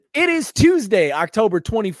It is Tuesday, October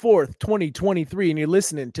 24th, 2023, and you're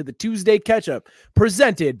listening to the Tuesday Ketchup,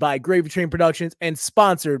 presented by Gravy Train Productions and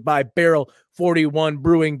sponsored by Barrel 41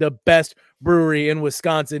 Brewing, the best brewery in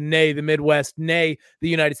Wisconsin, nay, the Midwest, nay, the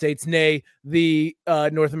United States, nay, the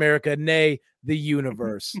North America, nay, the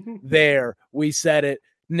universe. There, we said it.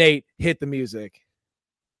 Nate, hit the music.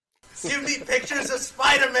 Give me pictures of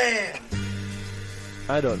Spider-Man.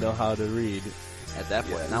 I don't know how to read. At that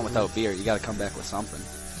point, not without beer. You got to come back with something.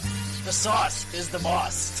 The sauce is the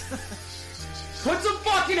must. Put some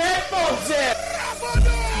fucking headphones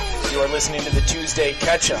in! You are listening to the Tuesday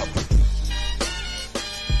Ketchup.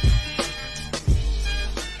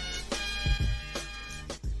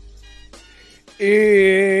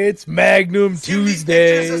 It's Magnum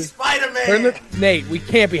Tuesday. Pictures of Spider-Man. Nate, we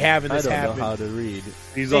can't be having this I don't happen. know how to read.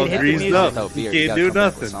 He's all greased up. He can't do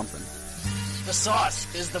nothing. The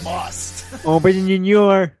sauce is the must. Open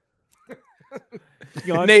your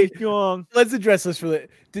Nate, let's address this for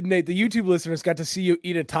the Nate. The YouTube listeners got to see you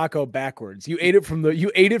eat a taco backwards. You ate it from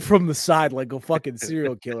the side like a fucking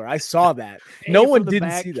serial killer. I saw that. No one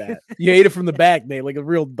didn't see that. You ate it from the back, Nate, like a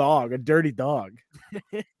real dog, a dirty dog.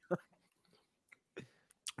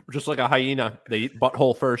 Just like a hyena, they eat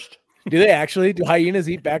butthole first. Do they actually? Do hyenas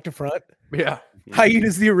eat back to front? Yeah.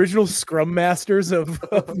 Hyenas, the original scrum masters of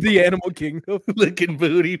the animal kingdom. Licking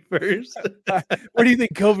booty first. Where do you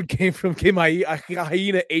think COVID came from? A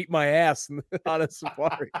hyena ate my ass on a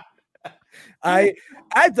safari.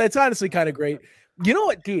 That's honestly kind of great. You know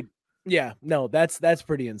what, dude? Yeah, no, that's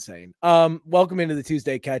pretty insane. Welcome into the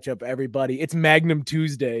Tuesday Ketchup, everybody. It's Magnum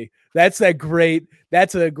Tuesday. That's a great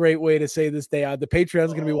way to say this day. The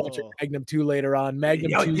Patreon's going to be watching Magnum 2 later on.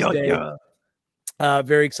 Magnum Tuesday.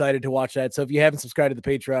 Very excited to watch that. So if you haven't subscribed to the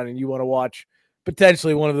Patreon and you want to watch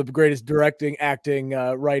potentially one of the greatest directing, acting,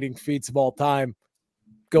 writing feats of all time,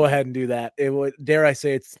 go ahead and do that. It would, dare I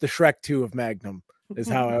say, it's the Shrek 2 of Magnum is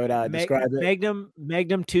how I would describe it.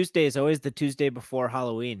 Magnum Tuesday is always the Tuesday before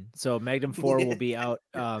Halloween. So Magnum 4 will be out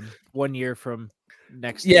 1 year from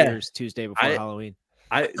next year's Tuesday before Halloween.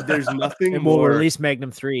 There's nothing and more. We'll release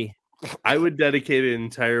Magnum 3. I would dedicate an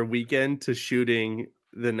entire weekend to shooting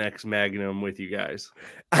the next Magnum with you guys.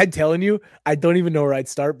 I'm telling you, I don't even know where I'd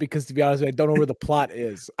start because, to be honest, I don't know where the plot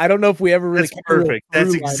is. I don't know if we ever really. That's perfect.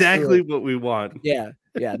 That's exactly what we want. Yeah.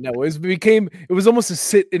 No, it was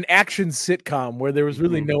almost an action sitcom where there was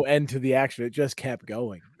really no end to the action. It just kept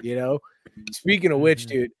going. You know. Speaking of which,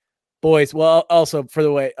 dude, boys. Well, also for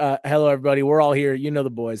the way, hello everybody. We're all here. You know the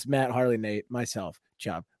boys: Matt, Harley, Nate, myself,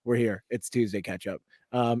 Chop. We're here. It's Tuesday Ketchup.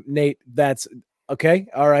 Nate, that's okay.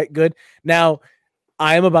 All right, good. Now,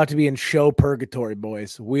 I am about to be in show purgatory,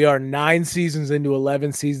 boys. We are 9 seasons into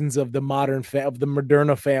 11 seasons of the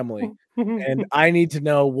Moderna family. And I need to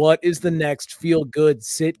know what is the next feel-good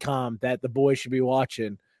sitcom that the boy should be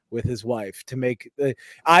watching with his wife to make.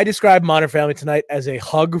 I describe Modern Family tonight as a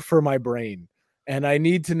hug for my brain. And I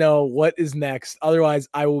need to know what is next. Otherwise,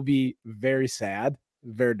 I will be very sad,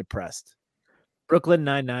 very depressed. Brooklyn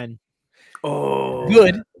Nine-Nine. Oh,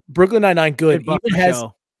 good. Brooklyn Nine-Nine, good.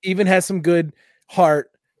 Even has some good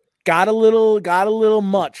heart. Got a little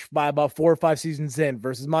much by about 4 or 5 seasons in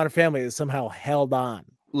versus Modern Family that somehow held on.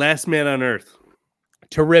 Last Man on Earth.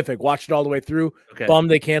 Terrific. Watched it all the way through. Okay.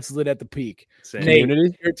 Bummed they canceled it at the peak. Nate,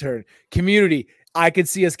 Community, your turn. Community. I could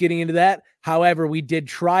see us getting into that. However, we did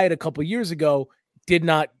try it a couple years ago. Did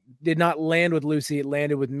not land with Lucy. It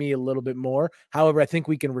landed with me a little bit more. However, I think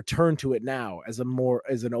we can return to it now as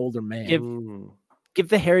an older man. Give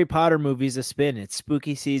the Harry Potter movies a spin. It's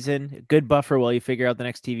spooky season. Good buffer while you figure out the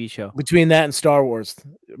next TV show. Between that and Star Wars,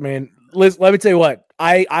 I mean, let me tell you what.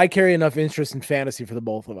 I carry enough interest in fantasy for the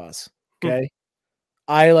both of us. Okay,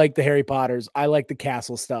 I like the Harry Potters. I like the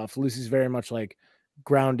castle stuff. Lucy's very much like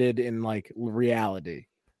grounded in like reality,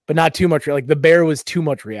 but not too much. Like the Bear was too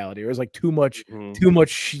much reality. It was like too much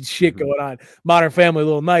shit going on. Modern Family a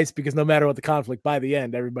little nice because no matter what the conflict, by the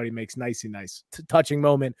end, everybody makes nice touching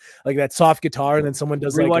moment, like that soft guitar, and then someone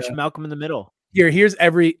does rewatch Malcolm in the Middle. Here's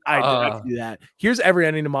every I do that. Here's every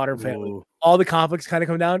ending to Modern Family. All the conflicts kind of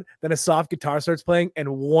come down, then a soft guitar starts playing,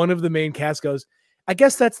 and one of the main cast goes, I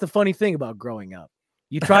guess that's the funny thing about growing up.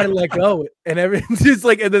 You try to let go, and everything's just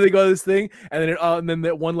like, and then they go this thing, and then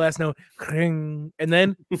that one last note, and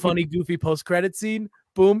then funny, goofy post-credit scene,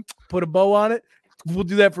 boom, put a bow on it. We'll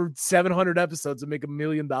do that for 700 episodes and make $1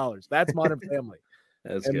 million. That's Modern Family.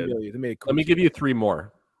 That's good. Let me give you 3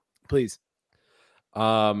 more, please.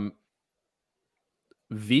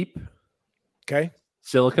 Veep. Okay.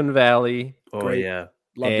 Silicon Valley. Oh, great. yeah.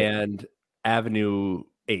 Love and it. Avenue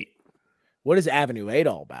 8. What is Avenue 8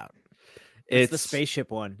 all about? It's the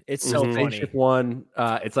spaceship one. It's so funny. Spaceship one.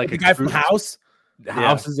 It's like the guy from House.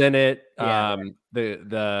 House is in it. Yeah.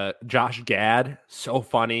 The Josh Gad, so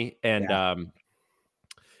funny, and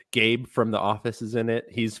Gabe from The Office is in it.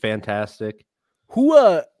 He's fantastic. Who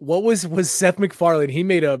what was Seth MacFarlane? He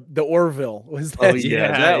made the Orville. Was that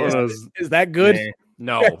is that good?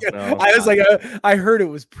 No. I was like, I heard it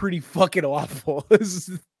was pretty fucking awful.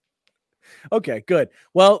 Okay, good.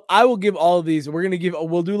 Well, I will give all of these.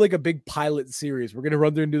 We'll do like a big pilot series. We're gonna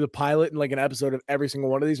run through and do the pilot and like an episode of every single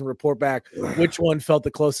one of these and report back which one felt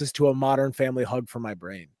the closest to a modern family hug for my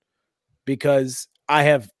brain. Because I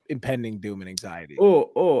have impending doom and anxiety.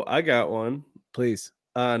 Oh, I got one. Please.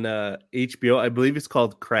 On HBO. I believe it's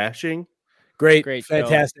called Crashing. Great,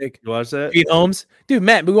 fantastic. You watch that? Pete Holmes, dude,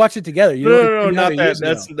 Matt, we watched it together. No, not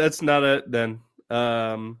that. That's not it. Then,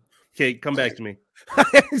 okay, come back to me.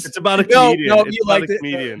 It's about a comedian. No, it's you about liked a it.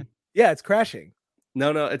 comedian. Yeah, it's Crashing.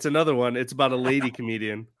 No, it's another one. It's about a lady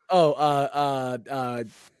comedian. Well, I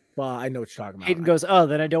know what you're talking about. Hayden goes, oh,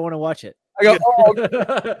 then I don't want to watch it. I go,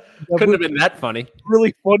 Couldn't have been that funny.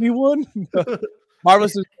 Really funny one.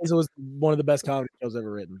 Marvelous was one of the best comedy shows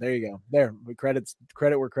ever written. There you go. There, credit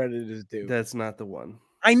where credit is due. That's not the one.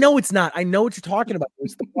 I know it's not. I know what you're talking about.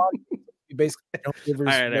 It's the one. You basically don't give All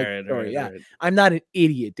right. I'm not an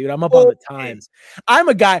idiot, dude. I'm up on the times. I'm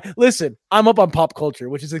a guy. Listen, I'm up on pop culture,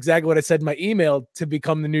 which is exactly what I said in my email to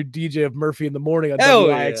become the new DJ of Murphy in the Morning on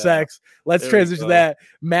WIXX. Yeah. Let's transition to that.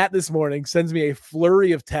 Matt this morning sends me a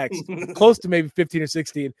flurry of texts, close to maybe 15 or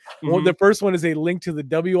 16. Well, the first one is a link to the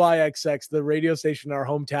WIXX, the radio station in our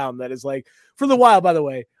hometown that is like, for the while, by the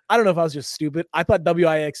way, I don't know if I was just stupid. I thought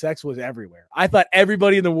WIXX was everywhere. I thought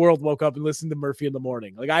everybody in the world woke up and listened to Murphy in the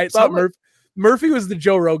Morning. Like I thought Murphy was the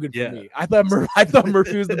Joe Rogan for me. I thought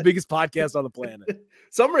Murphy was the biggest podcast on the planet.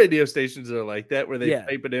 Some radio stations are like that where they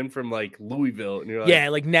pipe it in from like Louisville. And you're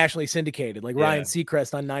like, like nationally syndicated, like Ryan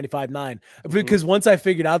Seacrest on 95.9. Because once I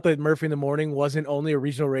figured out that Murphy in the Morning wasn't only a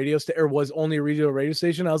regional radio station, or was only a regional radio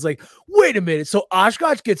station, I was like, wait a minute. So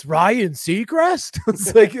Oshkosh gets Ryan Seacrest?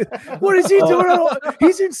 It's like, what is he doing?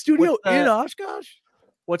 He's in studio in Oshkosh?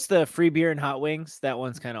 What's the free beer and hot wings? That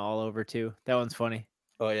one's kind of all over too. That one's funny.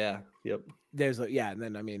 Oh yeah. Yep. There's and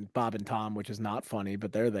then I mean Bob and Tom, which is not funny,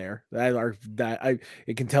 but they're there.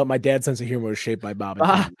 You can tell my dad's sense of humor was shaped by Bob and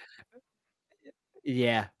Tom.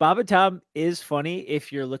 Yeah, Bob and Tom is funny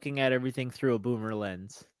if you're looking at everything through a boomer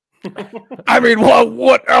lens. I mean,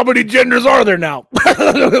 how many genders are there now?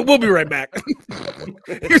 We'll be right back.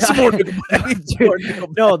 Here's some more.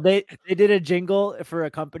 No, they did a jingle for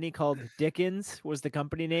a company called Dickens was the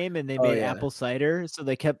company name, and they made apple cider, so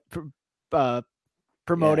they kept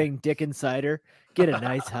promoting Dickens cider. Get a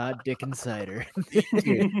nice hot Dickens cider.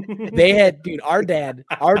 They had, our dad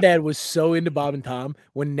was so into Bob and Tom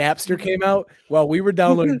when Napster came out. While we were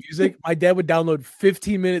downloading music, my dad would download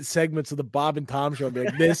 15-minute segments of the Bob and Tom show and be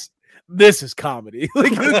like, this is comedy.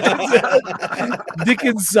 Like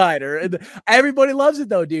Dickens cider. And everybody loves it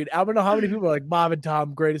though, dude. I don't know how many people are like Bob and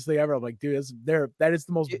Tom, greatest thing ever. I'm like, dude, that is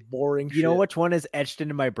the most boring shit. You know which one is etched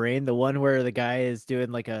into my brain? The one where the guy is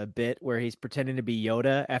doing like a bit where he's pretending to be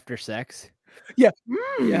Yoda after sex. Yeah.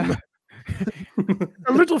 Yeah.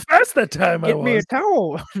 A little fast that time. Get me a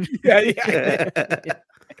towel. Yeah.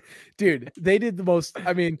 Dude, they did the most.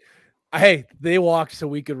 I mean, hey, they walked so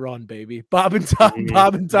we could run, baby. Bob and Tom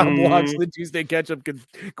walked so the Tuesday Ketchup could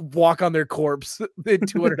walk on their corpse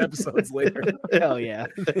 200 episodes later. Hell yeah.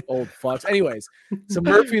 Old fucks. Anyways, so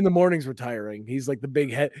Murphy in the Morning's retiring. He's like the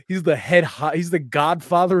big head. He's the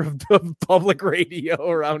godfather of public radio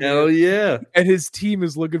around here. Hell yeah. And his team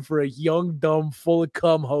is looking for a young, dumb, full of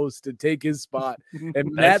cum host to take his spot.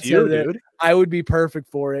 And Matt said that I would be perfect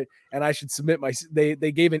for it. And I should submit they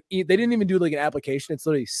gave they didn't even do like an application. It's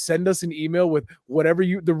literally send us an email with whatever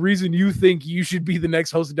the reason you think you should be the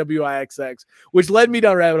next host of WIXX, which led me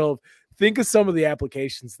down a rabbit hole. Think of some of the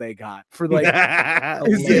applications they got for like,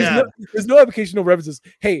 there's no application, no references.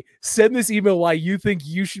 Hey, send this email why you think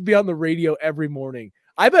you should be on the radio every morning.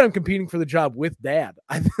 I bet I'm competing for the job with Dad.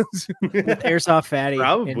 With Airsoft Fatty.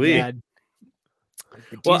 Probably. And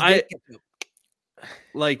Dad. Well,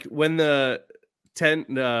 like when the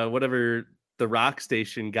whatever the rock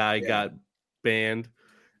station guy got banned,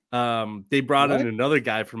 they brought in another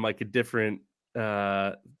guy from like a different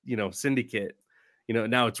syndicate.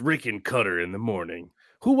 Now it's Rick and Cutter in the morning.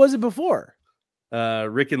 Who was it before?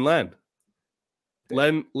 Rick and Len.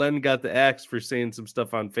 Len got the axe for saying some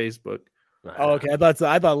stuff on Facebook. Oh, okay.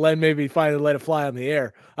 I thought Len maybe finally let it fly on the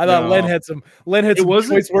air. I thought Len had some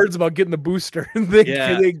choice words about getting the booster, and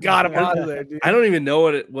they got him out of there. Dude. I don't even know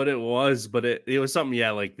what it was, but it was something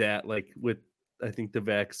like that, like with I think the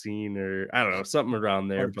vaccine or I don't know, something around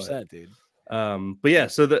there. 100%, dude. But yeah,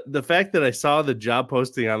 so the fact that I saw the job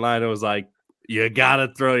posting online, I was like, You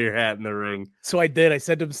gotta throw your hat in the ring. So I did. I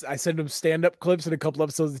sent him stand-up clips and a couple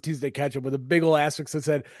episodes of Tuesday Ketchup with a big old asterisk that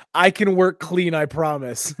said, "I can work clean, I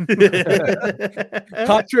promise." Contrary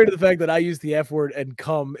to the fact that I use the F word and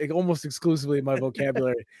cum almost exclusively in my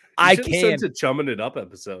vocabulary, I can. Sent a chumming it up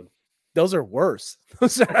episode. Those are worse.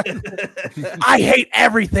 I hate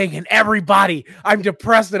everything and everybody. I'm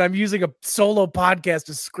depressed and I'm using a solo podcast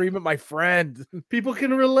to scream at my friend. People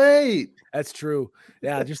can relate. That's true.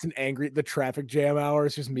 Yeah, just the traffic jam hour.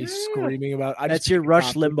 It's just me screaming about. That's your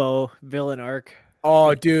Rush Limbaugh villain arc.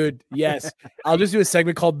 Oh, dude, yes. I'll just do a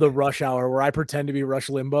segment called The Rush Hour where I pretend to be Rush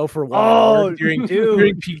Limbaugh for 1 hour during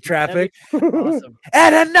peak traffic. Awesome.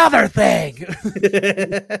 And another thing.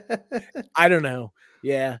 I don't know.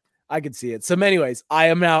 Yeah. I could see it. So anyways, I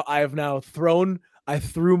have thrown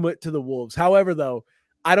it to the wolves. However, though,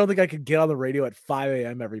 I don't think I could get on the radio at 5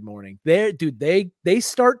 a.m. every morning. They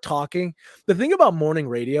start talking. The thing about morning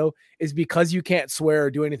radio is because you can't swear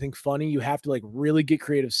or do anything funny, you have to like really get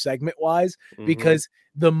creative segment wise because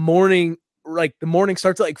the morning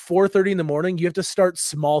starts at like 4:30 in the morning. You have to start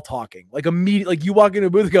small talking like immediately. Like you walk into a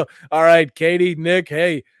booth and go, "All right, Katie, Nick,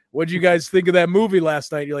 hey, what'd you guys think of that movie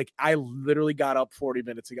last night?" You're like, "I literally got up 40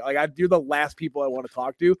 minutes ago." Like you're the last people I want to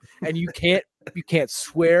talk to, and you can't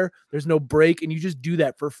swear. There's no break, and you just do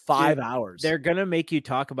that for 5 hours. They're gonna make you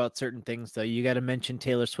talk about certain things, though. You got to mention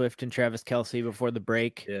Taylor Swift and Travis Kelce before the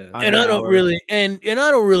break. Yeah. And I don't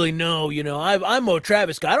really know. You know, I'm a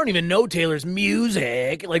Travis guy. I don't even know Taylor's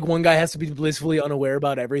music. Like one guy has to be blissfully unaware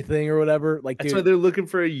about everything or whatever. Like that's why they're looking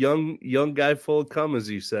for a young guy full of cum, as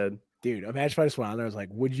you said. Dude, imagine if I just went on there. I was like,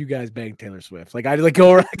 "Would you guys bang Taylor Swift?" Like I just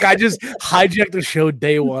hijacked the show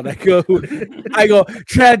day one. I go,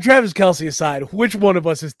 Travis Kelce aside, which one of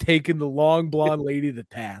us has taken the long blonde lady to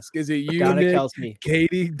task? Is it you, Donna Nick, Kelce,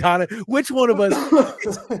 Katie, Donna? Which one of us?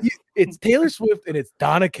 It's Taylor Swift and it's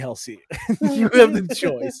Donna Kelce. You have the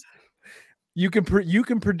choice. You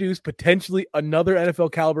can produce potentially another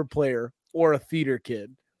NFL caliber player or a theater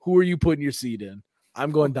kid. Who are you putting your seed in?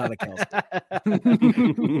 I'm going Donna Kelce.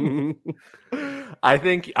 I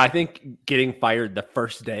think getting fired the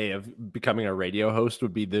first day of becoming a radio host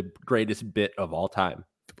would be the greatest bit of all time.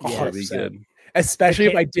 Yeah, that'd be good. Especially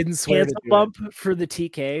if I didn't swear to bump for the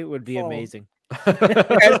TK would be amazing. Drag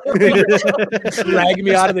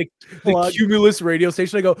me out of the Cumulus radio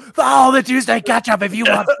station. I go, "Oh, the Tuesday Ketchup if you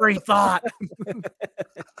want free thought."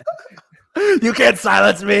 You can't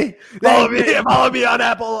silence me. Follow me on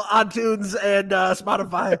Apple, on Tunes, and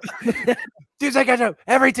Spotify. Tuesday Ketchup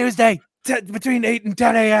every Tuesday between 8 and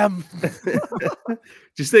 10 a.m.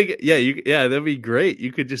 Just think, that'd be great.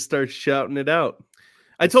 You could just start shouting it out.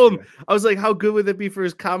 I told him, I was like, how good would it be for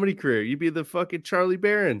his comedy career? You'd be the fucking Charlie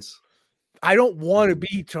Barons. I don't want to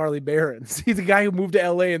be Charlie Barons. He's a guy who moved to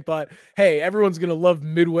LA and thought, "Hey, everyone's going to love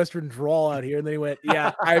Midwestern drawl out here." And then he went,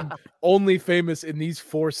 "Yeah, I'm only famous in these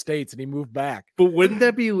 4 states." And he moved back. But wouldn't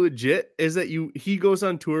that be legit? Is that he goes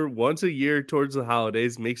on tour once a year towards the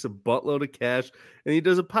holidays, makes a buttload of cash, and he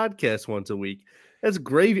does a podcast once a week. That's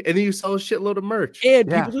gravy. And then you sell a shitload of merch. And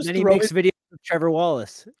people just then he makes videos with Trevor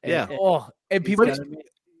Wallace. And people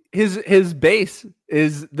his base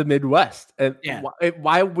is the Midwest. And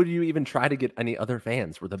why would you even try to get any other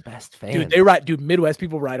fans? We're the best fans. Dude, Midwest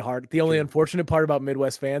people ride hard. The only unfortunate part about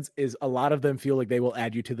Midwest fans is a lot of them feel like they will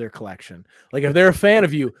add you to their collection. Like if they're a fan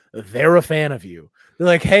of you, they're a fan of you. They're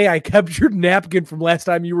like, "Hey, I kept your napkin from last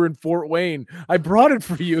time you were in Fort Wayne. I brought it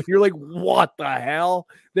for you." And you're like, "What the hell?"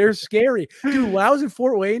 They're scary. Dude, when I was in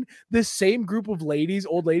Fort Wayne, this same group of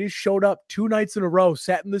old ladies showed up 2 nights in a row,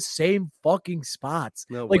 sat in the same fucking spots.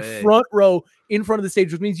 No like way. Front row in front of the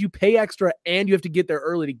stage, which means you pay extra and you have to get there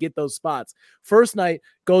early to get those spots. First night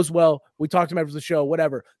goes well. We talked to them after the show,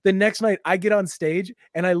 whatever. The next night I get on stage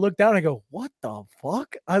and I look down and I go, "What the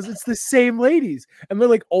fuck?" It's the same ladies. And they're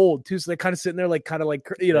like old too. So they're kind of sitting there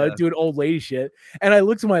doing old lady shit. And I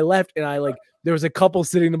look to my left and there was a couple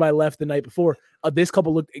sitting to my left the night before. This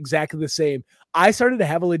couple looked exactly the same. I started to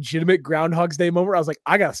have a legitimate Groundhog's Day moment where I was like,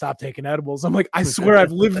 I got to stop taking edibles. I'm like, I swear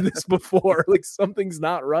I've lived this before. Like something's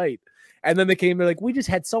not right. And then they came, they're like, "We just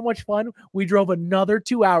had so much fun. We drove another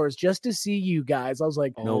 2 hours just to see you guys." I was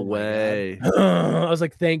like, no way. I was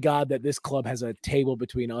like, thank God that this club has a table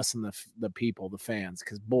between us and the people, the fans.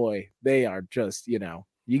 Because boy, they are just, you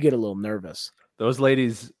get a little nervous. Those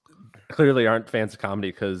ladies clearly aren't fans of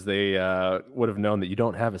comedy because they would have known that you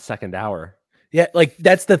don't have a second hour. Yeah, like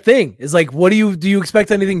that's the thing. Is like, what do you expect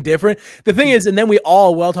anything different? The thing is, and then we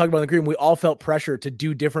all talked about in the group, we all felt pressure to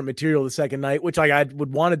do different material the second night, which like I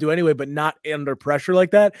would want to do anyway, but not under pressure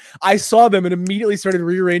like that. I saw them and immediately started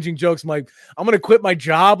rearranging jokes. I'm like, I'm gonna quit my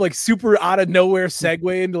job, like super out of nowhere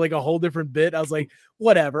segue into like a whole different bit. I was like,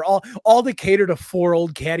 whatever, all to cater to 4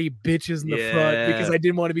 old catty bitches in the front because I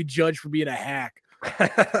didn't want to be judged for being a hack.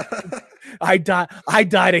 I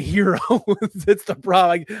died a hero. That's the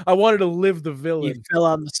problem. I wanted to live the villain. You fell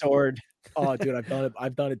on the sword. Oh, dude,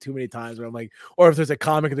 I've done it too many times where I'm like, or if there's a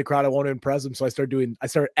comic in the crowd, I want to impress them, so I started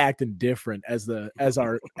acting different, as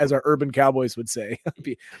our urban cowboys would say.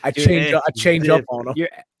 I change up on them.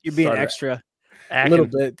 You're being extra. A little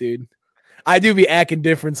bit, dude. I do be acting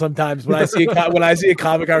different sometimes when I see a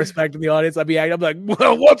comic I respect in the audience. I'm like,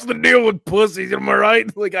 well, what's the deal with pussies? Am I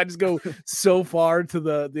right? Like I just go so far to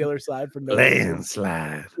the other side for no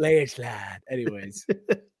landslide. Anyways,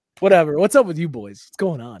 whatever. What's up with you boys? What's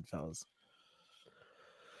going on, fellas?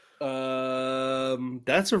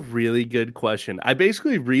 That's a really good question. I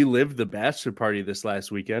basically relived the bachelor party this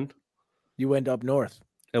last weekend. You went up north.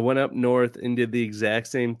 I went up north and did the exact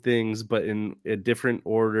same things, but in a different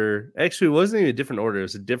order. Actually, it wasn't even a different order. It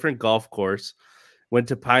was a different golf course. Went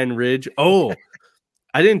to Pine Ridge. Oh,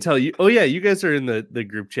 I didn't tell you. Oh, yeah, you guys are in the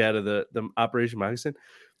group chat of the Operation Moccasin.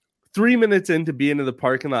 3 minutes into being in the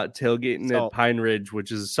parking lot tailgating at Pine Ridge,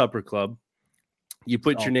 which is a supper club. You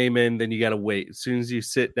put your name in, then you got to wait. As soon as you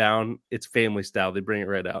sit down, it's family style. They bring it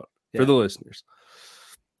right out for the listeners.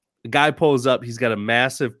 The guy pulls up. He's got a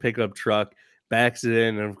massive pickup truck. Backs it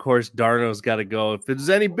in, and of course, Darno's got to go. If it's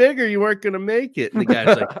any bigger, you weren't going to make it. And the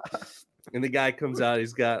guy's like, and the guy comes out.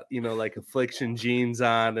 He's got, like Affliction jeans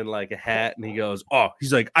on and like a hat, and he goes,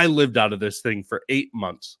 he's like, I lived out of this thing for 8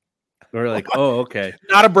 months. And we're like, oh, okay,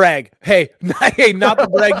 not a brag. Hey, not the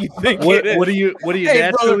brag you think. What do you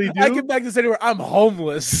naturally do? I get back to this anywhere. I'm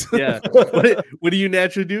homeless. Yeah. What do you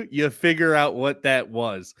naturally do? You figure out what that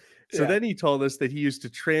was. So then he told us that he used to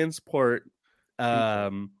transport,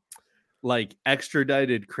 like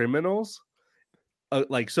extradited criminals,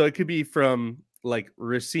 so it could be from like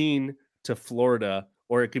Racine to Florida,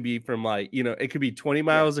 or it could be from like it could be 20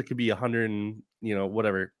 miles, it could be 100 and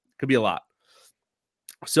whatever, it could be a lot.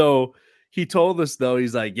 So he told us though,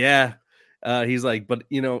 he's like, he's like, but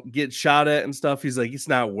get shot at and stuff. He's like, it's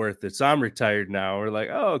not worth it. So I'm retired now. We're like,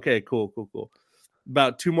 oh, okay, cool.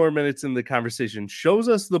 About 2 more minutes in the conversation, shows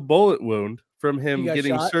us the bullet wound from him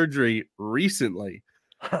getting surgery recently.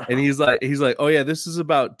 And he's like, oh yeah, this is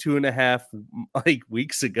about 2.5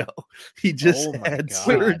 weeks ago. He just had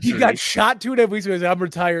surgery. He got shot 2.5 weeks ago. I'm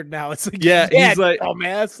retired now. It's like, he's like,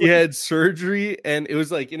 dumbass. He had surgery, and it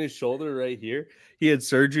was like in his shoulder right here. He had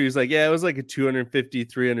surgery. He's like, it was like a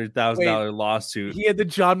 $250,000-$300,000 lawsuit. He had the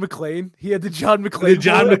John McClain. John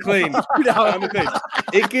McClain.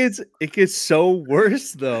 It gets so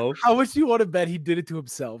worse though. How much do you want to bet he did it to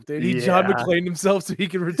himself, dude? He John McClain himself so he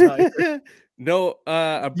can retire. No,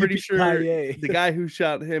 I'm pretty sure the guy who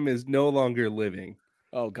shot him is no longer living.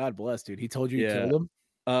 Oh, God bless, dude. He told you killed him?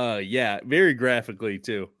 Yeah, very graphically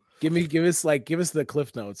too. Give us the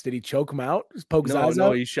cliff notes. Did he choke him out? Just poke his eyes out?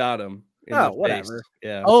 No, he shot him. Whatever. Face.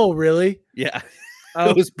 Yeah. Oh, really? Yeah.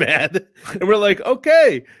 It was bad. And we're like,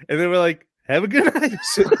 okay. And then we're like, have a good night.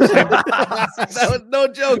 That was no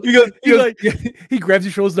joke. He grabs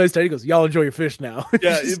your shoulders nice tight. He goes, y'all enjoy your fish now.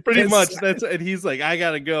 Yeah, pretty much. And he's like, I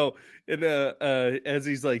gotta go. And as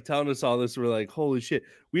he's like telling us all this, we're like, holy shit.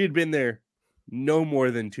 We had been there no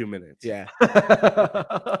more than 2 minutes. Yeah.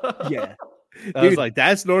 Yeah. I was like,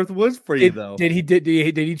 that's Northwoods for you, though. Did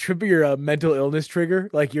he trip your mental illness trigger,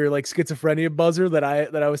 like your like schizophrenia buzzer that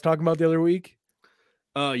I was talking about the other week?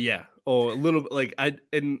 Yeah. Oh, a little bit.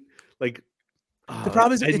 The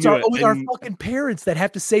problem is it's always our fucking parents that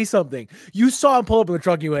have to say something. You saw him pull up in the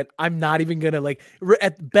truck and you went, I'm not even going to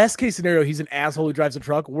at best case scenario, he's an asshole who drives a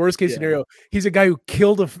truck. Worst case scenario, he's a guy who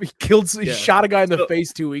shot a guy in the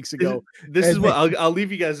face 2 weeks ago. This is what I'll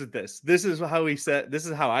leave you guys with this. This is how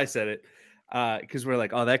I said it. Because we're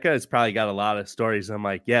like, oh, that guy's probably got a lot of stories. I'm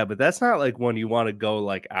like, yeah, but that's not like one you want to go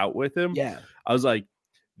like out with him. Yeah. I was like,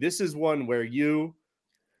 this is one where you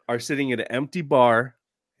are sitting at an empty bar.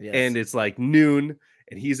 Yes. And it's like noon,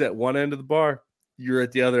 and he's at one end of the bar, you're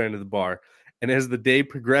at the other end of the bar. And as the day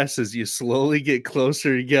progresses, you slowly get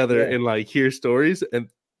closer together and like hear stories, and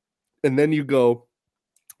then you go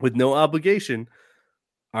with no obligation.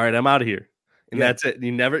 All right, I'm out of here. And that's it.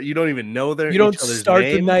 You don't even know their You don't start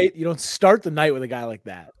the night with a guy like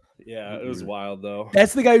that. Yeah, it was wild though.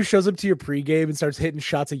 That's the guy who shows up to your pregame and starts hitting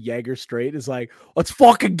shots of Jaeger straight. Is like, let's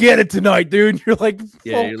fucking get it tonight, dude. And you're like,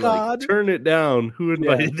 You're God. like, turn it down. Who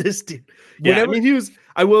invited this dude? Yeah, I mean,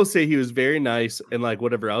 I will say he was very nice and like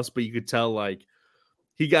whatever else, but you could tell like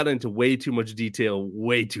he got into way too much detail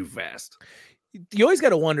way too fast. You always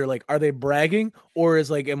got to wonder, like, are they bragging or is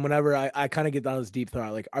like, and whenever I kind of get down this deep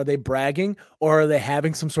thought, like, are they bragging or are they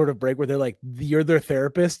having some sort of break where they're like, you're their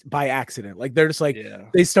therapist by accident? Like, they're just like,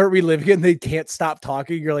 they start reliving it and they can't stop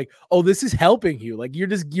talking. You're like, oh, this is helping you. Like,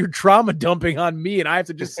 you're trauma dumping on me and I have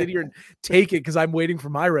to just sit here and take it because I'm waiting for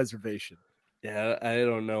my reservation. Yeah, I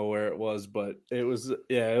don't know where it was, but that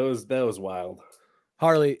was wild.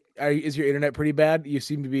 Harley, is your internet pretty bad? You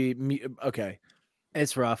seem to be okay.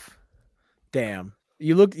 It's rough. Damn,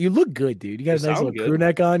 you look good, dude. You got a nice little crew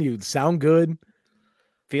neck on. You sound good.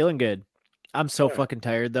 Feeling good. I'm so fucking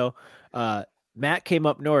tired though. Matt came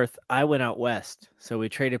up north. I went out west, so we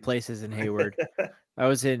traded places in Hayward. I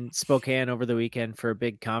was in Spokane over the weekend for a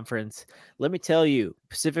big conference. Let me tell you,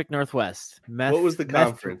 Pacific Northwest. What was the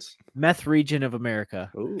conference? Meth region of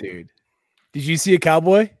America. Ooh. Dude, did you see a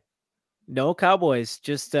cowboy? No cowboys.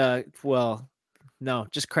 Just no,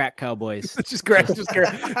 just crack cowboys. just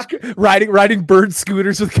riding bird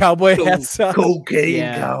scooters with cowboy hats on.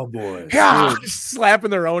 Cocaine cowboys. Yeah,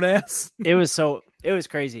 slapping their own ass. It was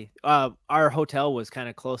crazy. Our hotel was kind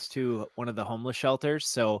of close to one of the homeless shelters,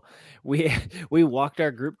 so we walked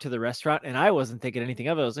our group to the restaurant, and I wasn't thinking anything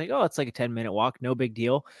of it. I was like, oh, it's like a 10-minute walk, no big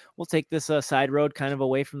deal. We'll take this side road kind of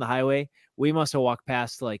away from the highway. We must have walked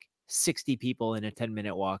past like 60 people in a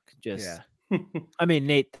 10-minute walk. I mean,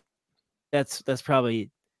 Nate, that's probably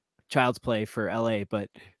child's play for LA, but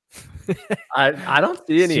I don't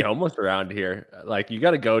see any homeless around here. Like, you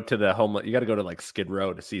got to go to the homeless. You got to go to like Skid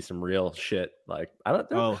Row to see some real shit. Like, I don't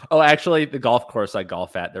know. Oh, actually, the golf course I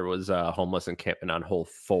golf at, there was homeless encampment on hole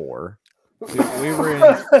 4.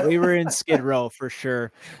 We were in Skid Row for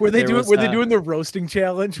sure. Were they doing the roasting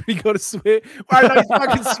challenge when you go to swing? Why not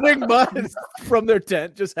fucking swing bud from their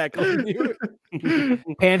tent, just heckling you?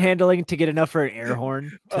 Panhandling to get enough for an air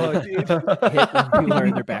horn to hit when people are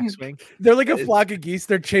in their backswing. They're like a flock of geese.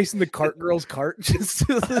 They're chasing the cart girl's cart.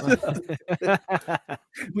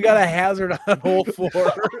 We got a hazard on hole 4.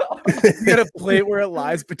 We got a plate where it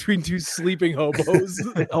lies between 2 sleeping hobos.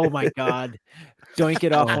 Oh my God. Doink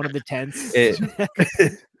it off one of the tents.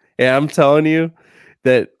 Yeah, I'm telling you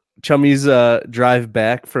that Chummy's drive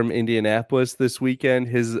back from Indianapolis this weekend,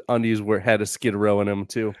 his undies had a Skid Row in them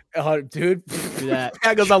too. Dude, do that.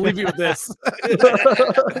 I goes, I'll leave you with this.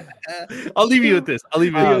 I'll leave you with this.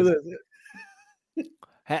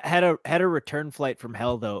 Had a return flight from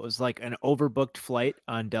hell though. It was like an overbooked flight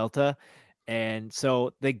on Delta. And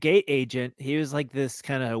so the gate agent, he was like this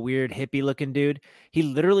kind of weird hippie looking dude. He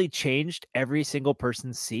literally changed every single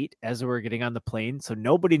person's seat as we were getting on the plane. So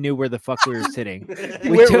nobody knew where the fuck we were sitting.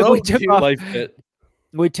 We took off. Life bit.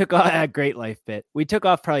 We took off a great life bit. We took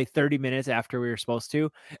off probably 30 minutes after we were supposed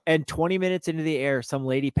to. And 20 minutes into the air, some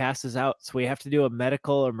lady passes out. So we have to do a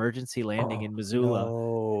medical emergency landing in Missoula.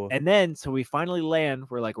 No. And then, so we finally land.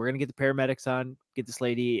 We're like, we're going to get the paramedics on, get this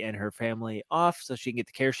lady and her family off so she can get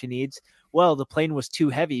the care she needs. Well, the plane was too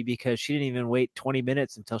heavy because she didn't even wait 20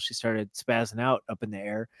 minutes until she started spazzing out up in the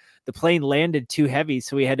air. The plane landed too heavy.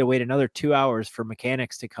 So we had to wait another 2 hours for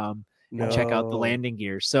mechanics to come and check out the landing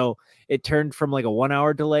gear. So it turned from like a 1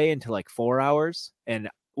 hour delay into like 4 hours. And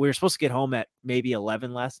we were supposed to get home at maybe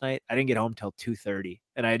 11 last night. I didn't get home till 2:30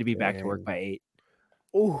 and I had to be back to work by 8.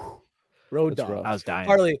 Ooh, road dog. I was dying.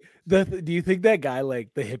 Harley, do you think that guy, like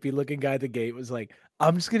the hippie looking guy at the gate, was like,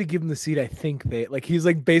 I'm just gonna give him the seat I think they like? He's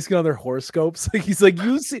like basing on their horoscopes. Like he's like,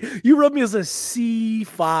 you rub me as a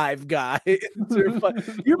C5 guy.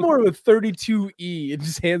 You're more of a 32E, and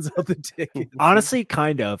just hands out the ticket. Honestly,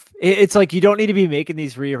 kind of. It's like you don't need to be making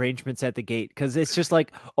these rearrangements at the gate because it's just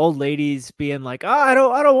like old ladies being like, I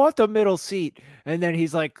don't want the middle seat. And then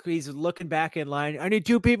he's looking back in line. I need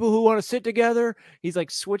 2 people who want to sit together. He's like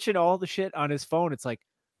switching all the shit on his phone. It's like,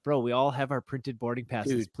 bro, we all have our printed boarding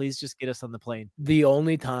passes. Dude, please just get us on the plane. The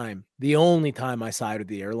only time I side with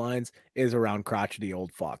the airlines is around crotchety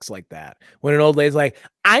old fucks like that. When an old lady's like,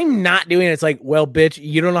 I'm not doing it. It's like, well, bitch,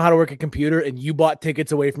 you don't know how to work a computer and you bought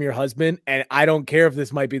tickets away from your husband. And I don't care if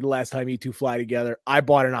this might be the last time you two fly together. I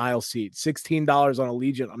bought an aisle seat, $16 on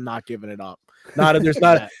Allegiant. I'm not giving it up.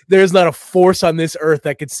 There's not a force on this earth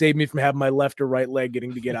that could save me from having my left or right leg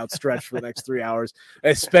getting to get outstretched for the next 3 hours,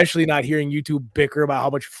 especially not hearing you two bicker about how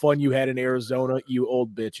much fun you had in Arizona, you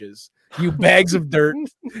old bitches. You bags of dirt.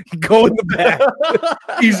 Go in the back.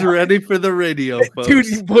 He's ready for the radio, folks. Dude,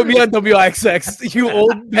 you put me on WXX. You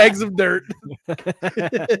old bags of dirt.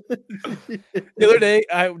 The other day,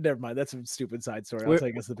 never mind. That's a stupid side story. I'll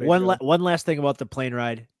take us the one last thing about the plane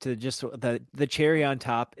ride. To just the cherry on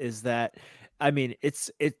top is that, I mean,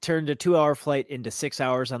 it turned a 2-hour flight into 6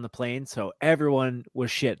 hours on the plane, so everyone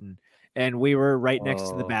was shitting. And we were right next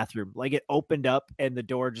to the bathroom. Like, it opened up and the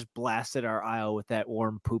door just blasted our aisle with that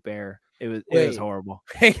warm poop air. It was horrible.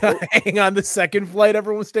 Hang on. The second flight,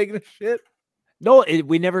 everyone was taking a shit. No,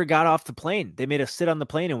 we never got off the plane. They made us sit on the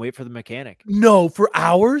plane and wait for the mechanic. No, for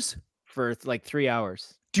hours? For like 3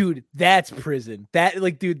 hours. Dude, that's prison. That's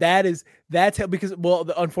how, because,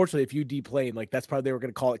 unfortunately, if you deplane, like, that's probably they were going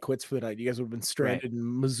to call it quits for the night. You guys would have been stranded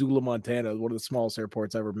in Missoula, Montana, one of the smallest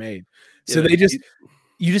airports ever made. So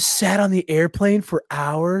you just sat on the airplane for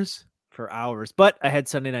hours? For hours. But I had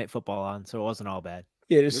Sunday Night Football on, so it wasn't all bad.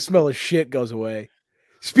 Yeah, just the smell of shit goes away.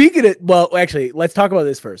 Speaking of, well, actually, let's talk about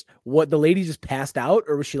this first. What, the lady just passed out,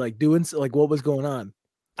 or was she like doing, like, what was going on?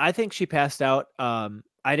 I think she passed out.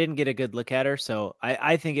 I didn't get a good look at her, so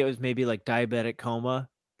I think it was maybe like diabetic coma,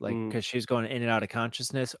 like because she was going in and out of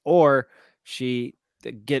consciousness, or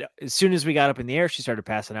as soon as we got up in the air, she started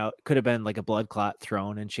passing out. Could have been like a blood clot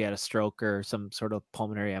thrown, and she had a stroke or some sort of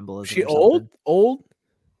pulmonary embolism. She old?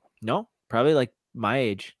 No, probably like my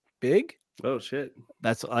age. Big? Oh shit!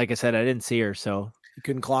 That's, like I said, I didn't see her, so you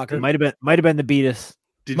couldn't clock her. It might have been the beatus.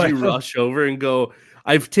 Did you rush over and go,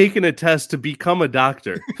 I've taken a test to become a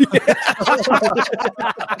doctor?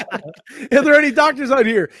 Are there any doctors out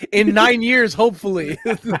here? In 9 years, hopefully.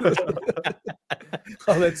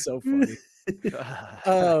 Oh, that's so funny.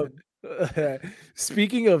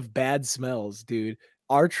 Speaking of bad smells, dude,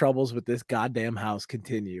 our troubles with this goddamn house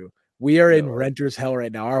continue. We are in renter's hell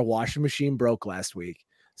right now. Our washing machine broke last week,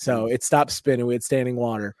 so it stopped spinning. We had standing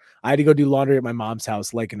water. I had to go do laundry at my mom's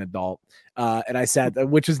house like an adult, and I sat there,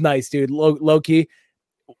 which was nice, dude. Low key.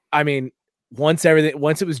 I mean, once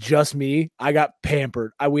it was just me, I got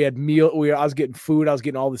pampered. We had I was getting food. I was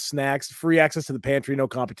getting all the snacks, free access to the pantry, no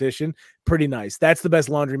competition. Pretty nice. That's the best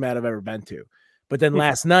laundromat I've ever been to. But then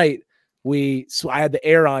last night, I had the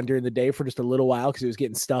air on during the day for just a little while because it was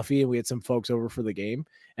getting stuffy and we had some folks over for the game.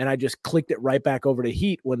 And I just clicked it right back over to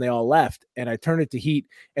heat when they all left. And I turned it to heat.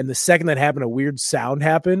 And the second that happened, a weird sound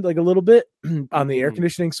happened, like a little bit on the air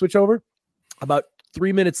conditioning switch over. About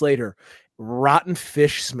 3 minutes later, rotten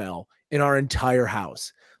fish smell in our entire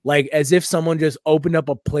house. Like as if someone just opened up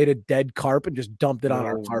a plate of dead carp and just dumped it on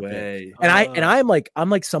our carpet. And I'm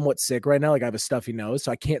like somewhat sick right now. Like I have a stuffy nose,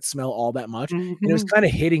 so I can't smell all that much. And it was kind of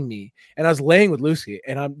hitting me. And I was laying with Lucy,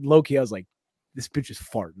 and I'm low-key, I was like, this bitch is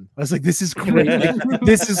farting. I was like, this is great. Like,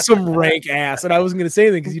 this is some rank ass. And I wasn't gonna say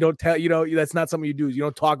anything because you don't tell, that's not something you do. You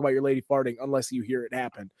don't talk about your lady farting unless you hear it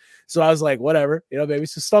happen. So I was like, whatever, maybe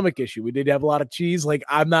it's a stomach issue. We did have a lot of cheese. Like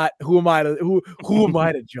I'm not, who am I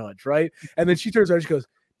to judge, right? And then she turns around, she goes,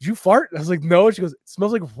 did you fart? And I was like, no. She goes, it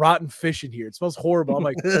smells like rotten fish in here. It smells horrible. I'm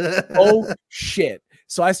like, oh shit.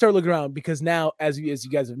 So I start looking around because now, as you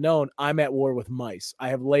guys have known, I'm at war with mice. I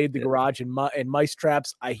have laid the garage in mice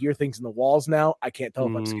traps. I hear things in the walls now. I can't tell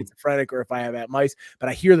if I'm schizophrenic or if I have mice, but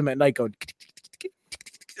I hear them at night going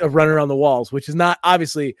running around the walls, which is not,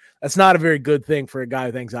 obviously, that's not a very good thing for a guy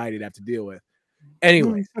with anxiety to have to deal with.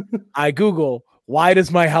 Anyways, I Google, why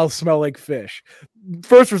does my house smell like fish?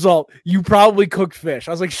 First result, you probably cooked fish.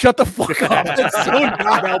 I was like, shut the fuck up. That's so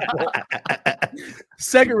not helpful.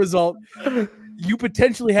 Second result, you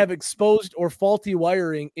potentially have exposed or faulty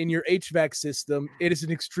wiring in your HVAC system. It is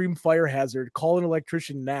an extreme fire hazard. Call an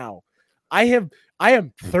electrician now. I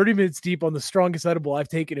am 30 minutes deep on the strongest edible I've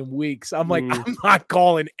taken in weeks. I'm like, I'm not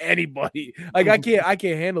calling anybody. Like, I can't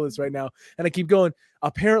handle this right now. And I keep going.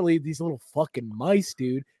 Apparently, these little fucking mice,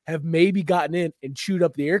 dude, have maybe gotten in and chewed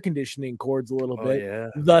up the air conditioning cords a little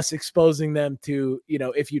bit, thus exposing them to,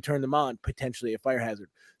 if you turn them on, potentially a fire hazard.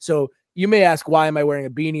 So you may ask, why am I wearing a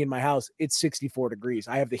beanie in my house? It's 64 degrees.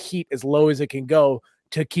 I have the heat as low as it can go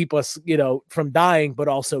to keep us, from dying, but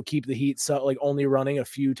also keep the heat only running a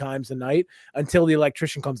few times a night until the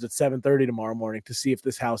electrician comes at 7:30 tomorrow morning to see if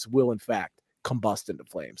this house will in fact combust into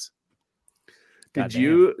flames. Did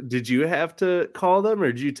you have to call them,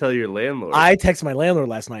 or did you tell your landlord? I texted my landlord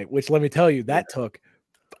last night, which, let me tell you, that took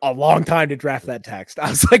a long time to draft that text. I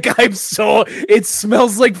was like, it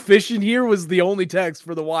smells like fish in here was the only text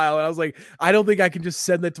for the while. And I was like, I don't think I can just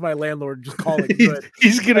send that to my landlord and just call it good.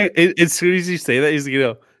 He's gonna, as soon as you say that, he's gonna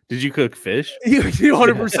go, Did you cook fish?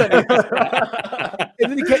 100%.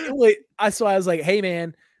 And then I was like, hey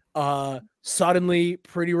man, suddenly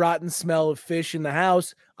pretty rotten smell of fish in the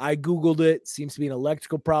house. I Googled it. Seems to be an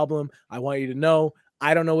electrical problem. I want you to know,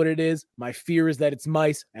 I don't know what it is. My fear is that it's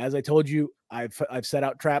mice. As I told you, I've set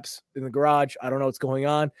out traps in the garage. I don't know what's going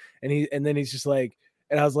on. And then he's just like,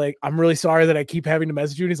 and I was like, I'm really sorry that I keep having to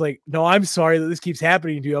message you. And he's like, no, I'm sorry that this keeps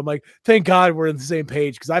happening to you. I'm like, thank God we're on the same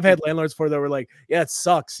page. Cause I've had landlords before that were like, yeah, it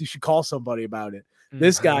sucks. You should call somebody about it.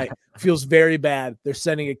 This guy feels very bad. They're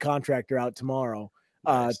sending a contractor out tomorrow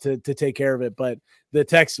to take care of it. But the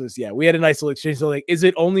text was, we had a nice little exchange. So like, is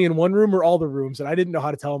it only in one room or all the rooms? And I didn't know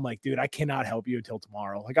how to tell him, like, dude, I cannot help you until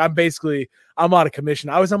tomorrow. Like, I'm out of commission.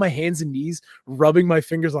 I was on my hands and knees rubbing my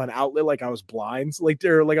fingers on outlet like I was blind. Like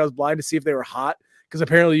I was blind to see if they were hot. Because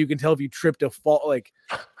apparently you can tell if you tripped a fall, like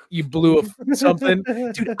you blew something.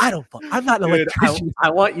 Dude, I'm not an electrician. I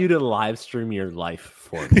want you to live stream your life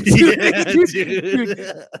for me. Dude.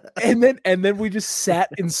 And then we just sat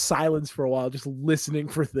in silence for a while, just listening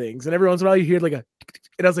for things. And every once in a while you hear like and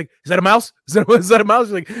I was like, is that a mouse? Is that a mouse?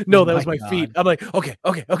 You're like, no, that was my feet. I'm like, okay.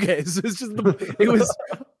 So it's just it was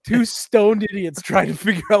two stoned idiots trying to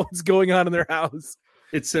figure out what's going on in their house.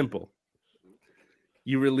 It's simple.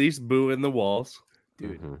 You release Boo in the walls.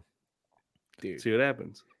 Dude, see what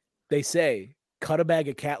happens. They say cut a bag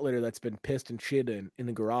of cat litter that's been pissed and shit in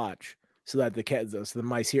the garage so that the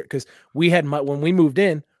mice here, because we had when we moved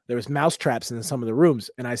in, there was mouse traps in some of the rooms,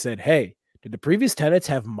 and I said, hey, did the previous tenants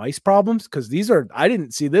have mice problems? Because I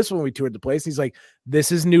didn't see this when we toured the place. He's like,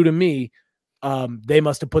 this is new to me. They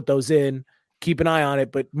must have put those in. Keep an eye on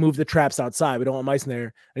it, but move the traps outside. We don't want mice in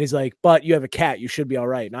there. And he's like, but you have a cat. You should be all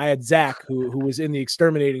right. And I had Zach, who was in the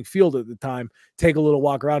exterminating field at the time, take a little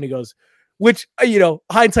walk around. He goes, which,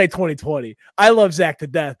 hindsight 2020. I love Zach to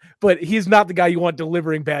death, but he's not the guy you want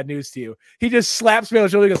delivering bad news to you. He just slaps me on the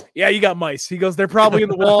shoulder and goes, yeah, you got mice. He goes, they're probably in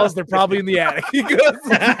the walls. They're probably in the attic. He goes,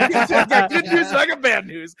 I got good news. I got bad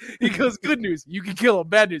news. He goes, good news. You can kill them.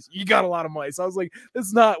 Bad news. You got a lot of mice. I was like,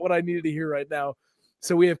 that's not what I needed to hear right now.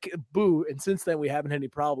 So we have Boo, and since then we haven't had any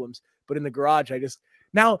problems. But in the garage, I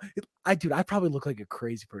probably look like a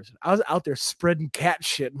crazy person. I was out there spreading cat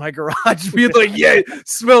shit in my garage, being like, "Yeah,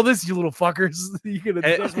 smell this, you little fuckers! You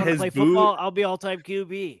guys want to play football? I'll be all-time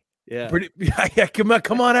QB." Yeah, come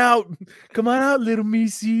on out, little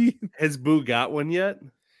Missy. Has Boo got one yet?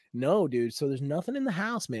 No, dude. So there's nothing in the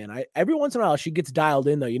house, man. Every once in a while she gets dialed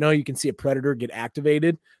in though. You can see a predator get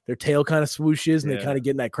activated. Their tail kind of swooshes and they kind of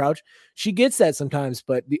get in that crouch. She gets that sometimes,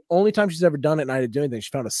 but the only time she's ever done it and I didn't do anything, she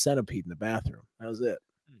found a centipede in the bathroom. That was it.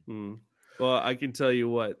 Well, I can tell you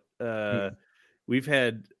what. We've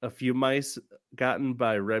had a few mice gotten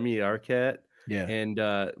by Remy, our cat. Yeah. And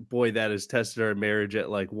boy, that has tested our marriage at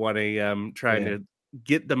like 1 a.m. trying to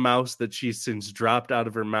get the mouse that she's since dropped out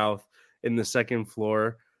of her mouth in the second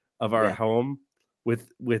floor of our home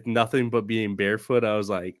with nothing but being barefoot. I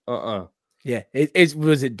was like, Yeah.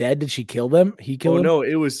 Was it dead? Did she kill them? He killed them? No,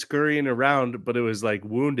 it was scurrying around, but it was like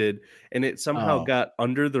wounded, and it somehow got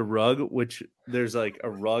under the rug, which there's like a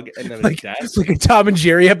rug and then a desk. It's like a Tom and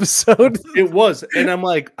Jerry episode. It was. And I'm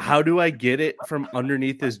like, how do I get it from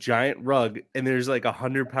underneath this giant rug? And there's like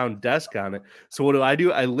 100-pound desk on it. So what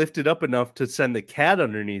do? I lift it up enough to send the cat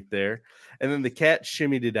underneath there. And then the cat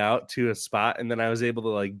shimmied it out to a spot, and then I was able to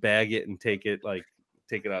like bag it and take it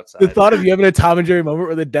outside. The thought of you having a Tom and Jerry moment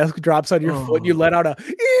where the desk drops on your foot and you let out a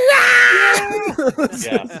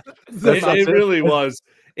it really was.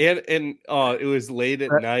 And it was late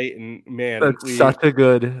at night, and man, that's such a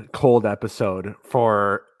good cold episode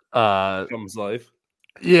for Chum's life.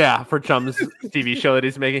 Yeah, for Chum's TV show that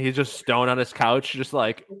he's making. He's just stoned on his couch, just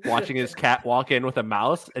like watching his cat walk in with a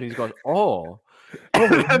mouse, and he's going, what?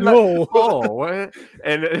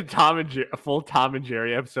 And a full Tom and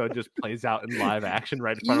Jerry episode just plays out in live action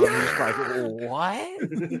right in front of him. He's like,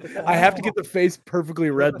 what? I have to get the face perfectly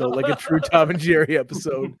red though, like a true Tom and Jerry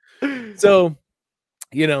episode. So,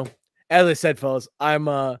 as I said, fellas,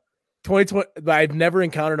 I'm 2020. I've never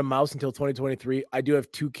encountered a mouse until 2023. I do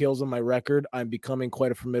have 2 kills on my record. I'm becoming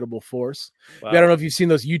quite a formidable force. Wow. I don't know if you've seen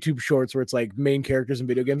those YouTube shorts where it's like main characters in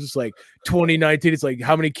video games. It's like 2019. It's like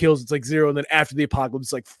how many kills? It's like 0. And then after the apocalypse,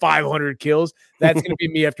 it's like 500 kills. That's going to be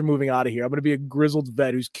me after moving out of here. I'm going to be a grizzled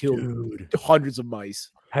vet who's killed hundreds of mice.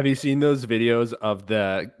 Have you seen those videos of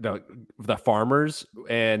the farmers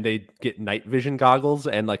and they get night vision goggles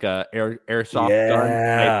and like a airsoft gun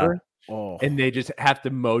sniper? And they just have to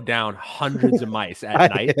mow down hundreds of mice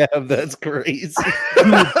at night. That's crazy.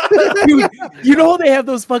 Dude, you know they have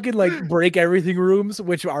those fucking like break everything rooms,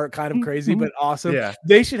 which are kind of crazy but awesome. Yeah.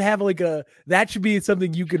 They should have like that should be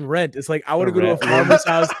something you can rent. It's like I want to go to a farmer's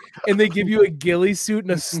house and they give you a ghillie suit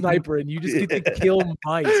and a sniper and you just get to kill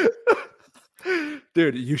mice.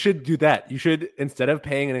 Dude, you should do that. You should, instead of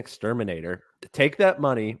paying an exterminator, take that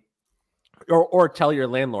money or tell your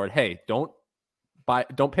landlord, hey, don't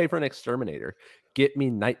pay for an exterminator. Get me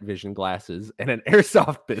night vision glasses and an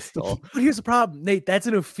airsoft pistol. But here's the problem, Nate. That's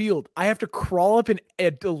in a field. I have to crawl up a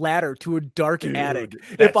ladder to a dark attic.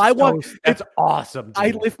 If I want, that's awesome. Dude.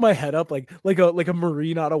 I lift my head up like a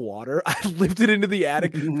marine out of water. I lift it into the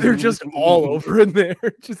attic. They're just all over in there.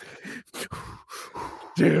 Just,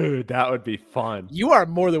 dude, that would be fun. You are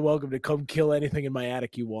more than welcome to come kill anything in my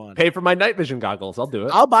attic you want. Pay for my night vision goggles. I'll do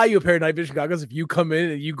it. I'll buy you a pair of night vision goggles if you come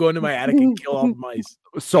in and you go into my attic and kill all the mice.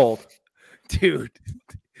 Sold. Dude.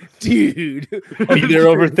 Be there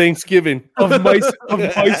over Thanksgiving. of mice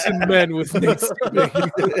and men with Thanksgiving.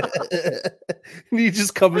 He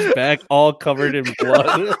just comes back all covered in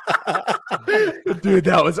blood. Dude,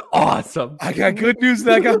 that was awesome. I got good news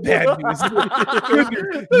and I got bad news. Good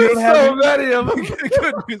news. You don't have so many of them.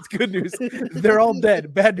 Good news. They're all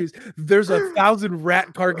dead. Bad news. There's 1,000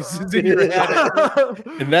 rat carcasses in your attic.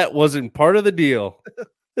 And that wasn't part of the deal.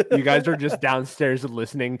 You guys are just downstairs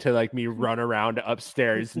listening to like me run around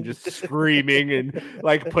upstairs and just screaming and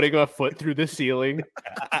like putting a foot through the ceiling.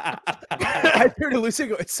 I heard Lucy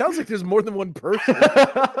go, it sounds like there's more than one person.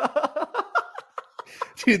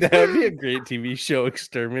 Dude, that would be a great TV show,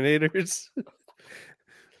 Exterminators.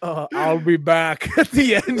 I'll be back at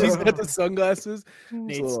the end. He's got the sunglasses.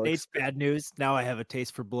 Nate's bad news. Now I have a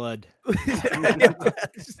taste for blood.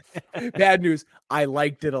 Bad news. I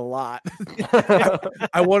liked it a lot.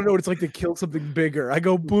 I want to know what it's like to kill something bigger. I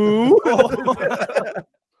go, boo.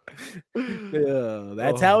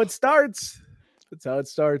 That's how it starts. That's how it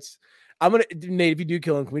starts. I'm gonna, Nate, if you do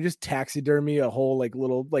kill him, can we just taxidermy a whole like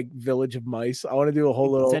little like village of mice? I want to do a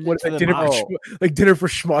whole little dinner for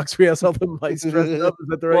schmucks. We have all the mice dressed up. Is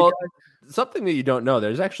that the right guy? Something that you don't know,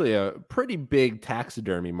 there's actually a pretty big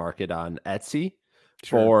taxidermy market on Etsy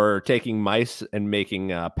for taking mice and making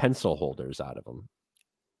pencil holders out of them.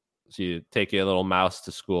 So you take your little mouse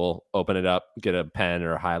to school, open it up, get a pen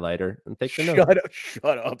or a highlighter, and take the note.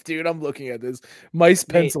 Shut up, dude. I'm looking at this mice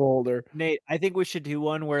pencil holder. Nate, I think we should do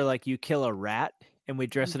one where like you kill a rat and we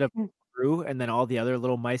dress it up through, and then all the other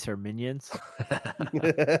little mice are minions.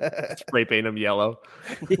 Spray paint them yellow.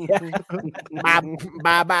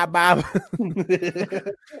 Bob.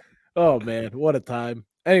 Oh man, what a time.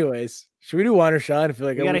 Anyways, should we do wine or shine? I feel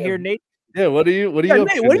like I gotta hear Nate. Yeah, what are you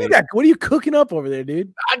Nate, what do you got? What are you cooking up over there,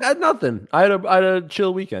 dude? I got nothing. I had a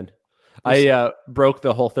chill weekend. I broke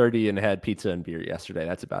the Whole30 and had pizza and beer yesterday.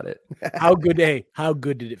 That's about it. How good did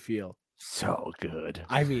it feel? So good.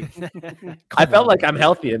 I mean, I felt like I'm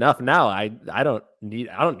healthy enough now. I don't need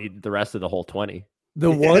the rest of the whole 20.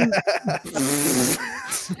 The one.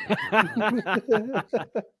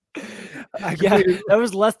 That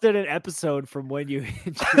was less than an episode from when you you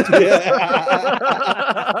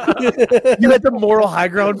had the moral high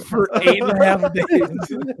ground for 8.5 days.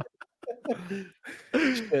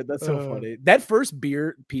 Shit, that's so funny. That first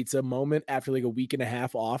beer pizza moment after like a week and a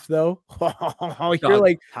half off, though, you're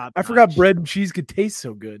like, I forgot bread and cheese could taste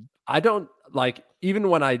so good. I don't like, even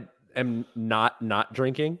when I am not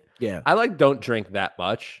drinking. Yeah, I like don't drink that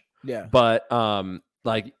much. Yeah, but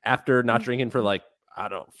like after not drinking for like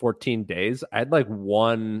 14 days, I had like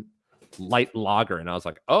one light lager, and I was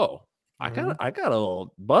like, oh, I got a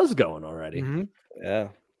little buzz going already. Mm-hmm. Yeah,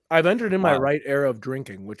 I've entered in my right era of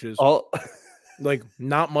drinking, which is like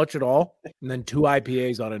not much at all, and then 2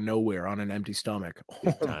 IPAs out of nowhere on an empty stomach.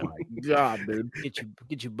 Oh my god, dude! Get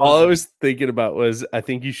you. All I was thinking about was, I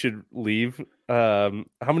think you should leave. How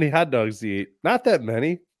many hot dogs do you eat? Not that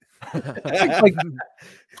many. Like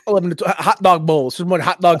 11 hot dog bowls. So much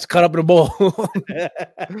hot dogs cut up in a bowl. I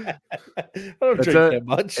don't drink that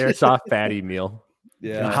much. Airsoft fatty meal.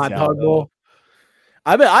 Yeah, a hot dog bowl.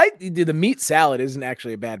 I mean, the meat salad isn't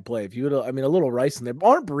actually a bad play. If you would, I mean, a little rice in there.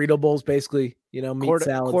 Aren't burrito bowls basically, meat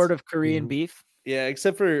salads? Quart of Korean beef. Yeah,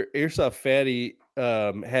 except for Airsoft fatty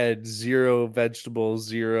had 0 vegetables,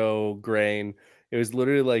 0 grain. It was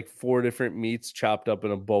literally like 4 different meats chopped up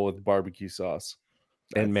in a bowl with barbecue sauce.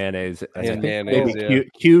 And mayonnaise,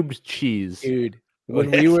 cubed cheese, dude.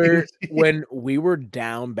 When we were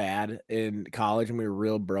down bad in college and we were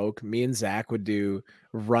real broke, me and Zach would do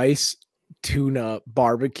rice, tuna,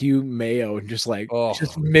 barbecue, mayo, and just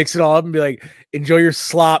mix it all up and be like, enjoy your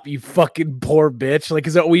slop, you fucking poor bitch. Like,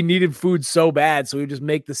 because we needed food so bad, so we would just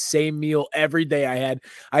make the same meal every day. I had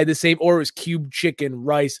the same, or it was cubed chicken,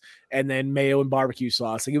 rice, and then mayo and barbecue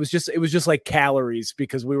sauce. Like it was just like calories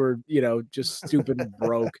because we were, just stupid and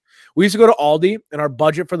broke. We used to go to Aldi, and our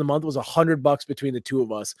budget for the month was $100 between the two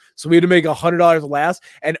of us. So we had to make $100 last,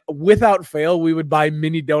 and without fail, we would buy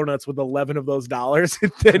mini donuts with 11 of those dollars,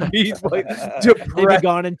 and then be like, they'd be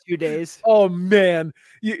gone in 2 days. Oh man,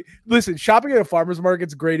 listen, shopping at a farmer's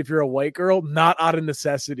market's great if you're a white girl, not out of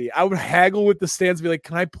necessity. I would haggle with the stands, and be like,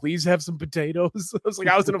 "Can I please have some potatoes?" I was like,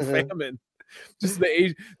 I was in a famine. Just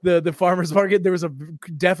the farmer's market, there was a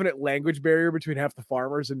definite language barrier between half the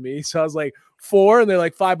farmers and me. So I was like, 4, and they're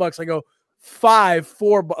like $5. I go 5,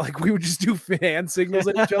 4. Like we would just do hand signals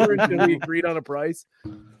at each other until we agreed on a price.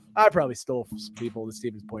 I probably stole some people at the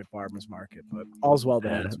Stevens Point Farmers Market, but all's well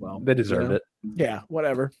that ends well. They deserve it. Yeah,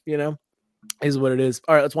 whatever. Is what it is.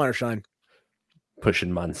 All right, let's wine or shine. Pushing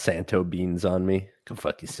Monsanto beans on me. Go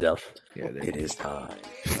fuck yourself. Yeah, it is time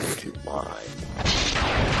to wine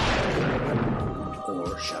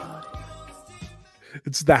or shine.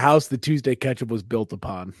 It's the house that Tuesday Ketchup was built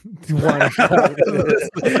upon.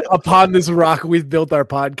 Upon this rock, we've built our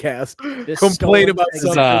podcast. Complain about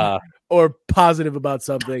something or positive about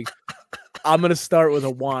something. I'm going to start with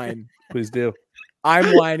a wine. Please do.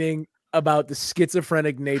 I'm whining about the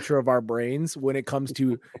schizophrenic nature of our brains when it comes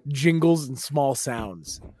to jingles and small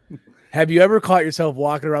sounds. Have you ever caught yourself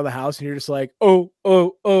walking around the house and you're just like, oh,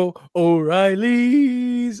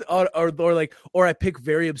 O'Reilly's, or I pick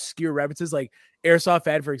very obscure references like Airsoft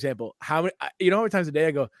ad, for example. How many times a day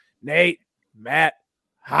I go, Nate, Matt,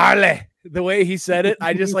 Harley. The way he said it,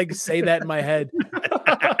 I just like say that in my head.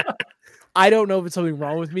 I don't know if it's something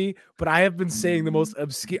wrong with me, but I have been saying the most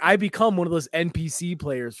obscure. I become one of those NPC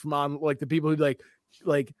players from on like the people who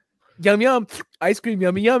like yum yum ice cream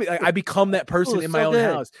yummy yummy. Like, I become that person in my own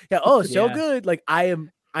house. Yeah. Oh, so good. Like I'm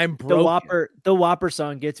broken. The Whopper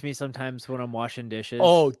song gets me sometimes when I'm washing dishes.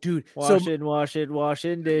 Oh, dude, washing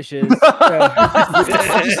dishes.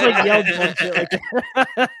 I just like yelled bullshit like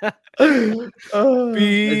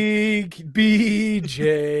Big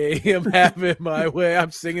BJ, I'm having my way.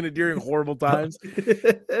 I'm singing it during horrible times.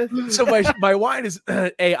 So my wine is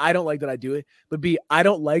A, I don't like that I do it, but B, I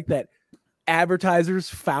don't like that advertisers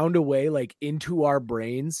found a way like into our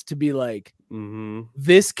brains to be like,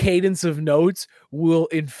 this cadence of notes will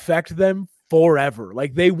infect them forever.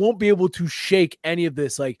 Like they won't be able to shake any of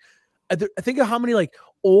this. Like I think of how many like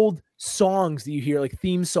old songs that you hear, like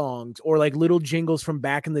theme songs or like little jingles from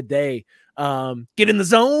back in the day. Get in the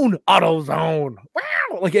zone, auto zone.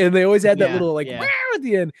 Wow. Like, and they always had that little like wow at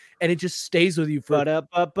the end, and it just stays with you for dude,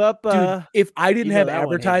 if I didn't have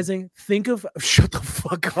advertising, think of shut the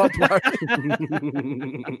fuck up.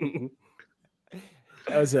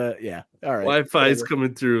 That was all right. Wi-Fi's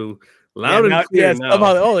coming through loud and clear now.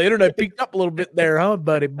 Somehow, the internet peaked up a little bit there, huh,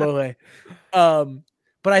 buddy boy?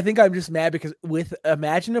 But I think I'm just mad because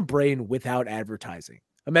imagine a brain without advertising.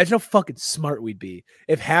 Imagine how fucking smart we'd be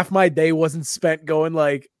if half my day wasn't spent going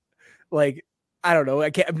like I don't know. I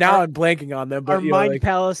can't. Now I'm blanking on them. But our mind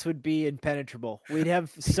palace would be impenetrable. We'd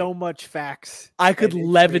have so much facts. I could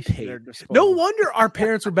levitate. No wonder our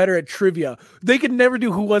parents were better at trivia. They could never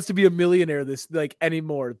do Who Wants to Be a Millionaire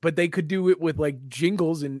anymore, but they could do it with like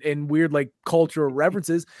jingles and weird like cultural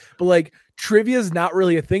references. But like trivia is not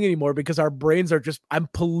really a thing anymore because our brains are just. I'm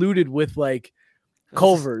polluted with like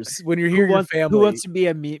Culver's when you're here. Your family. Who wants to be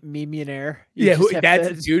a millionaire? Yeah,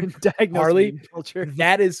 that's dude. Harley.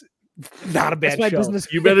 That is. Not a bad show.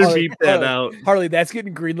 Business. You better beep that out. Harley, that's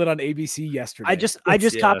getting greenlit on ABC yesterday. I just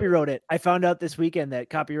copywrote it. I found out this weekend that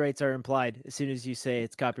copyrights are implied as soon as you say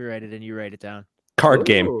it's copyrighted and you write it down. Card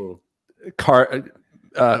game. Who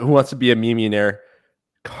Wants to Be a Millionaire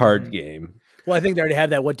card game. Well, I think they already have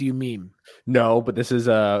that. What do you meme? No, but this is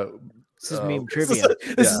meme trivia.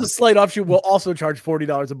 This is a slight offshoot. We'll also charge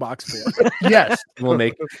 $40 a box for it. Yes, we'll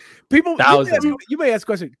make people. You may ask a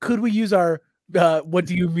question. Could we use our what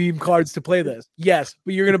do you meme cards to play this? Yes,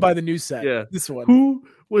 but you're gonna buy the new set. Yeah, this one. Who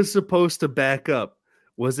was supposed to back up?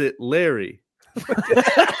 Was it Larry? Was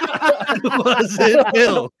it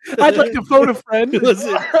Bill? I'd like to phone a friend. Was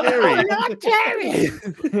it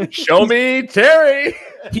Terry? Show me Terry.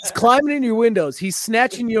 He's climbing in your windows. He's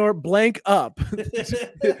snatching your blank up.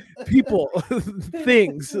 People,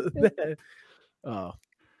 things. Oh.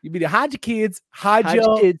 You be to hide your kids, hide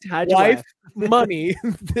your wife, money.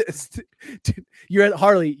 You're at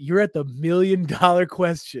Harley. You're at the $1 million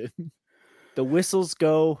question. The whistles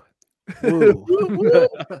go.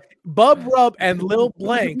 Bub Rub and Lil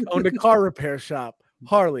Blank owned a car repair shop.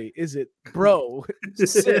 Harley? Is it bro,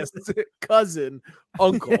 sis, cousin,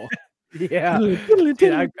 uncle? Yeah,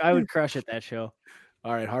 dude, I would crush at that show.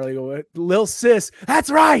 All right, Harley, go Lil Sis. That's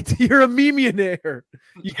right. You're a memionnaire.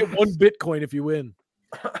 You get 1 Bitcoin if you win.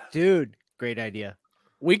 Dude, great idea.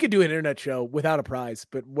 We could do an internet show without a prize,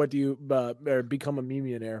 but what do you become a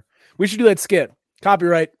memionnaire? We should do that skit.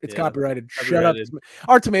 Copyright. It's copyrighted. Shut up.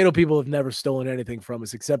 Our tomato people have never stolen anything from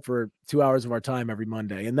us except for 2 hours of our time every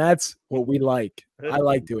Monday. And that's what we like. I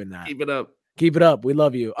like doing that. Keep it up. Keep it up. We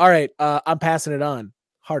love you. All right. I'm passing it on.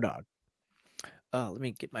 Hard dog. Let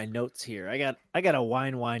me get my notes here. I got a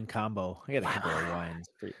wine combo. I got a couple of wines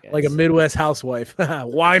for you guys. Like a Midwest housewife.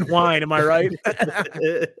 wine. Am I right?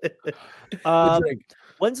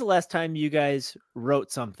 When's the last time you guys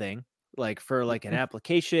wrote something like for like an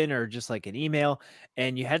application or just like an email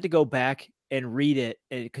and you had to go back and read it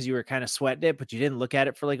because you were kind of sweating it, but you didn't look at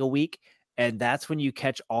it for like a week? And that's when you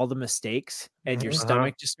catch all the mistakes and your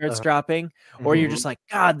stomach just starts dropping, or you're just like,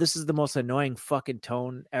 God, this is the most annoying fucking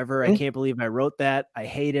tone ever. I can't believe I wrote that. I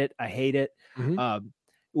hate it.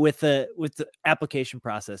 With the application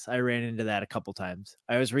process, I ran into that a couple times.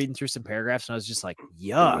 I was reading through some paragraphs and I was just like,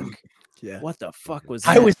 yuck. Yeah. What the fuck was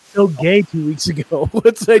that? I was so gay 2 weeks ago.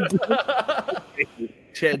 What's I do?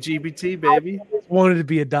 Chat GPT, baby. I wanted to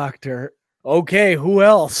be a doctor. Okay, who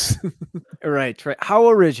else? Right. How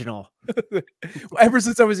original. Ever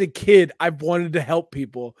since I was a kid, I've wanted to help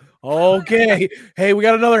people. Okay, hey, we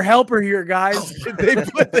got another helper here, guys. They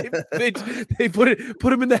put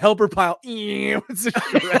him in the helper pile.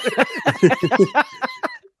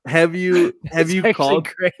 Have you called?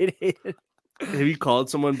 Great. Have you called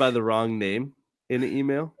someone by the wrong name in an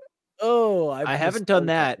email? Oh, I haven't done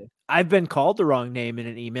that. I've been called the wrong name in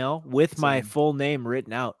an email with my full name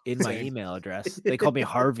written out in my email address. They called me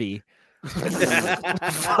Harvey.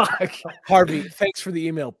 Fuck. Harvey, thanks for the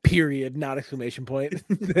email. Period. Not exclamation point.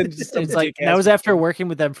 It's like I was after working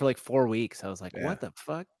with them for like 4 weeks. I was like, what the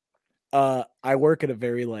fuck? I work at a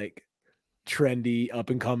very like trendy,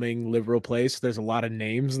 up and coming liberal place. There's a lot of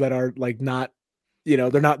names that are like not. You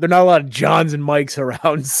know, they're not a lot of Johns and Mikes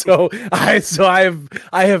around. So I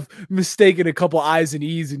have mistaken a couple I's and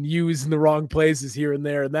E's and U's in the wrong places here and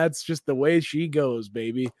there, and that's just the way she goes,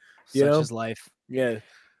 baby. You know? Such is life. Yeah.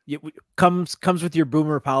 Comes with your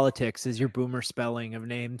boomer politics is your boomer spelling of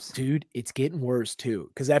names, dude. It's getting worse too,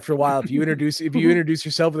 because after a while, if you introduce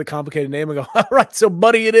yourself with a complicated name and go, all right, so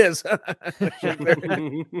buddy, it is.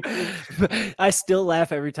 I still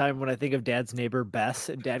laugh every time when I think of Dad's neighbor Bess,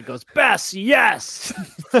 and Dad goes, Bess, yes.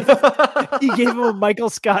 He gave him a Michael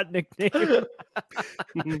Scott nickname.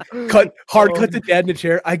 Cut to Dad in the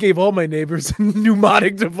chair. I gave all my neighbors a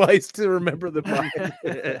mnemonic device to remember the by.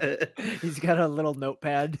 He's got a little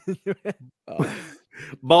notepad.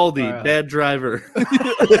 Baldy, bad driver.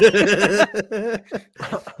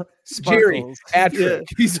 Jerry, Patrick.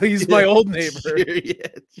 He's my old neighbor.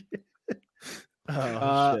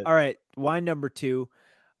 All right, wine number 2.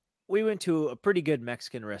 We went to a pretty good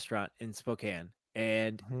Mexican restaurant in Spokane,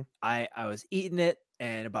 and I was eating it,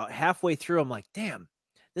 and about halfway through, I'm like, damn,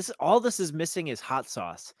 this is missing is hot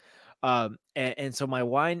sauce. And so my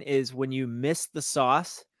wine is when you miss the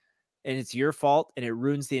sauce and it's your fault and it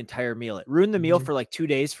ruins the entire meal. It ruined the meal for like 2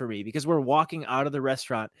 days for me because we're walking out of the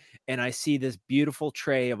restaurant and I see this beautiful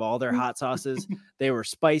tray of all their hot sauces. They were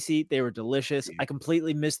spicy. They were delicious. I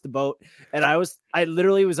completely missed the boat. And I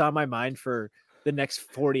literally was on my mind for the next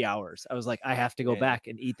 40 hours. I was like, I have to go back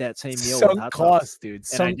and eat that same meal. Sunk cost, dude.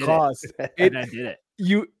 Sunk cost. And I did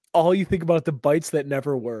it. All you think about the bites that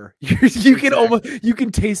never were. You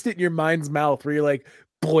can taste it in your mind's mouth where you're like,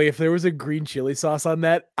 boy, if there was a green chili sauce on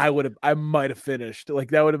that, I might have finished.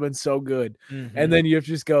 Like that would have been so good. And then you have to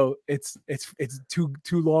just go, it's too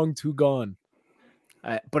long, too gone.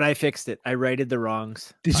 But I fixed it. I righted the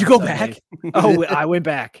wrongs. Did you go back? Oh, I went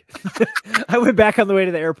back. I went back on the way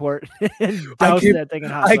to the airport. I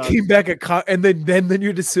came back and then you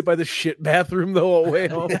had to sit by the shit bathroom the whole way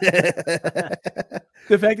home.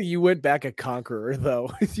 The fact that you went back a conqueror,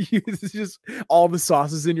 though, it's just all the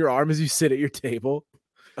sauces in your arm as you sit at your table.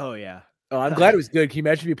 Oh yeah. Oh, I'm glad it was good. Can you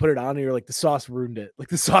imagine if you put it on and you're like, the sauce ruined it? Like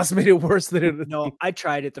the sauce made it worse than it. No, I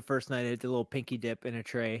tried it the first night. I did the little pinky dip in a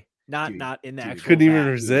tray. Not in the actual. Couldn't even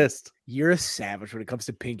resist. You're a savage when it comes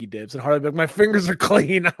to pinky dips. And Harley, like, my fingers are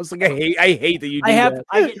clean. I was like, I hate that you do that.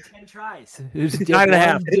 I get 10 tries.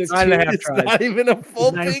 9.5. 9.5 tries. Not even a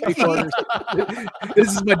full pinky.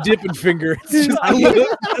 This is my dipping finger.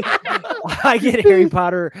 I get Harry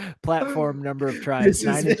Potter Platform number of tries, This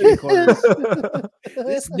 9 is- 3/4.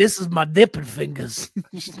 this is my dipping fingers.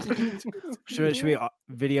 Should we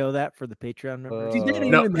video that for the Patreon members? Dude, that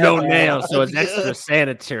ain't No, even no that bad. nails, so it's extra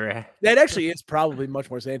sanitary. That actually is probably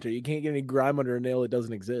much more sanitary. You can't get any grime under a nail that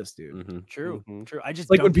doesn't exist, dude. Mm-hmm. True. I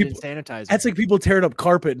just Like when dumped it in people- sanitizer. That's like people tearing up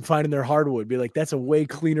carpet and finding their hardwood. Be like, that's a way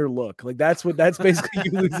cleaner look. Like that's basically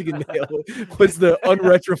you losing a nail. Was the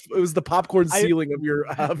it was the popcorn ceiling of your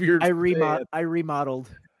I fan. remodeled.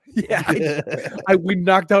 Yeah, we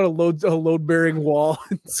knocked out a load bearing wall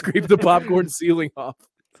and scraped the popcorn ceiling off.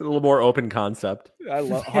 It's a little more open concept. I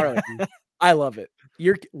love Harley. I love it.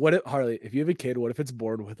 Harley, if you have a kid, what if it's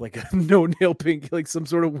born with like a no nail pink, like some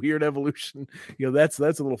sort of weird evolution? That's a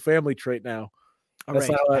little family trait now. All That's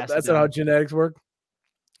right, not pass it how down. genetics work.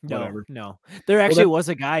 Whatever. No. There actually was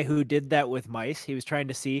a guy who did that with mice. He was trying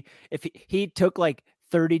to see if he took like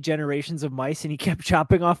 30 generations of mice and he kept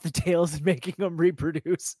chopping off the tails and making them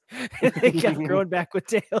reproduce. And they kept growing back with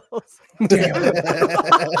tails. Before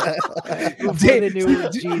they knew it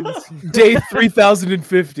was genes. Day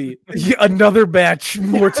 3050. Another batch,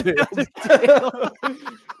 more tails.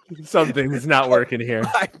 Something's not working here.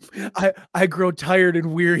 I grow tired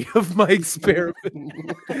and weary of my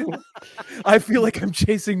experiment. I feel like I'm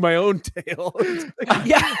chasing my own tail.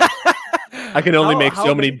 Yeah. I can only make How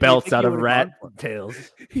so many big do you belts think out you of would've rat gone tails.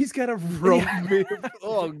 He's got a rope made of,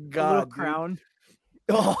 oh A little god, dude. crown.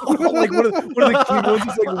 Oh, like one of the cute ones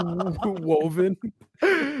is like woven.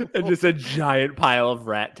 And just a giant pile of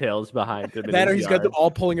rat tails behind him. in That or his he's got them yard.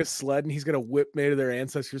 all pulling a sled and he's got a whip made of their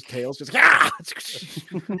ancestors' tails. Just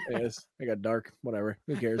yes, I got dark. Whatever.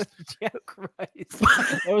 Who cares? Yeah, Christ.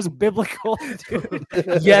 That was biblical, dude.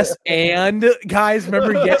 Yes, and guys,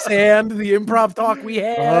 remember yes and the improv talk we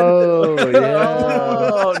had? Oh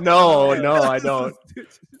yeah. Oh, no, I don't.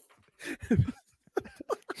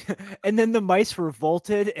 And then the mice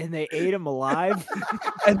revolted and they ate him alive.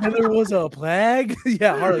 And then there was a plague.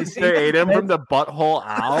 Yeah, Harley. see? They ate him from the butthole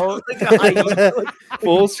out. Like a hyena,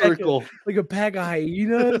 Full circle. like a pack of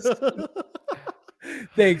hyenas.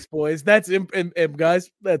 Thanks, boys. That's guys.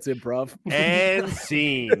 That's improv. And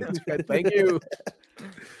scene. Thank you.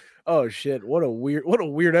 Oh shit! What a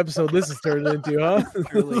weird episode this has turned into, huh?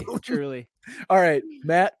 Truly. All right,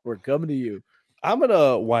 Matt, we're coming to you. I'm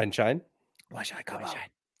gonna wine shine. Why should I come out?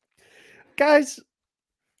 Guys,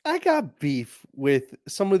 I got beef with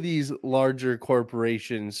some of these larger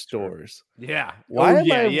corporation stores. Yeah. Why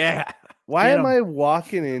am I- Yeah. Why Get am I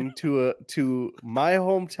walking into to my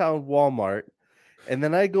hometown Walmart and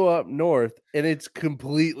then I go up north and it's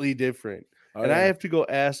completely different? Oh, and I have to go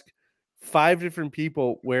ask 5 different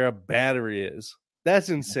people where a battery is. That's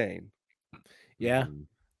insane. yeah.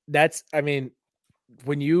 That's. I mean,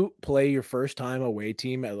 when you play your first time away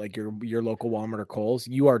team at like your local Walmart or Kohl's,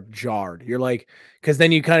 you are jarred. You're like, because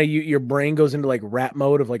then you kind of your brain goes into like rat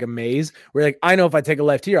mode of like a maze. Where you're like, I know if I take a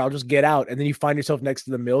left here, I'll just get out, and then you find yourself next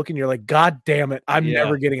to the milk, and you're like, God damn it, I'm Yeah.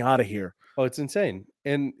 never getting out of here. Oh, it's insane.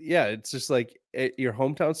 And yeah, it's just like at your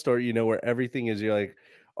hometown store, you know, where everything is. You're like,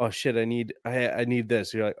 oh shit, I need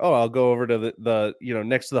this. You're like, oh, I'll go over to the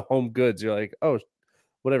next to the Home Goods. You're like, oh,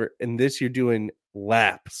 whatever. And this you're doing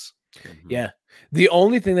laps. Yeah. The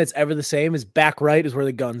only thing that's ever the same is back right is where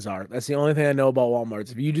the guns are. That's the only thing I know about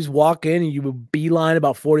Walmarts. If you just walk in and you beeline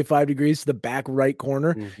about 45 degrees to the back right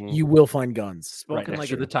corner, Mhm. you will find guns. Spoken next like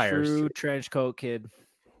to a the tires. true trench coat kid.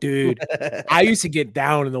 Dude, I used to get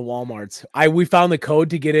down in the Walmarts. We found the code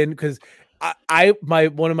to get in because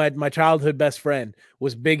one of my childhood best friend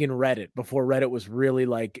was big in Reddit before Reddit was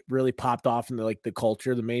really popped off in the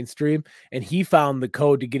culture, the mainstream. And he found the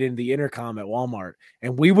code to get into the intercom at Walmart.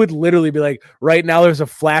 And we would literally be like, right now there's a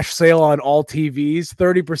flash sale on all TVs,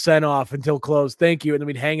 30% off until close. Thank you. And then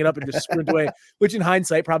we'd hang it up and just sprint away, which in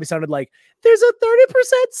hindsight probably sounded like there's a 30%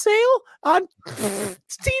 sale on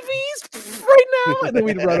TVs right now. And then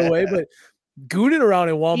we'd run away. But gooning around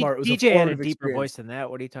in Walmart was DJ a had a formative deeper experience. voice than that.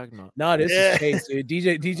 What are you talking about? No, this is Chase, dude.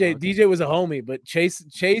 DJ was a homie, but Chase,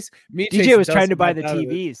 me and Chase DJ was and trying to Dustin buy got the out of it.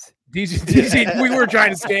 TVs. DJ, we were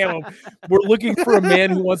trying to scam him. We're looking for a man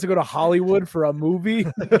who wants to go to Hollywood for a movie.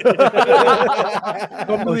 Come to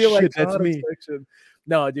the shit, that's electronics me. section.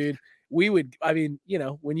 No, dude. We would. I mean,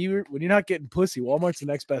 when you're not getting pussy, Walmart's the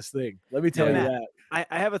next best thing. Let me tell you Matt, that.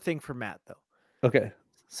 I have a thing for Matt though. Okay.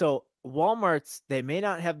 So Walmarts, they may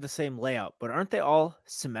not have the same layout, but aren't they all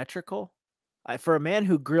symmetrical? For a man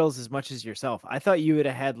who grills as much as yourself, I thought you would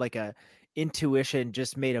have had like a intuition,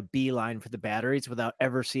 just made a beeline for the batteries without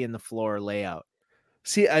ever seeing the floor layout.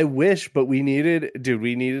 See, I wish, but we needed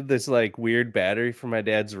this like weird battery for my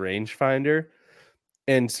dad's rangefinder.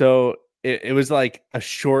 And so it was like a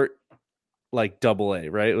short like AA,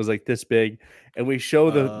 right? It was like this big, and we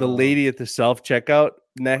show the lady at the self checkout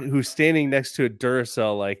who's standing next to a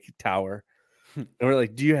Duracell like tower, and we're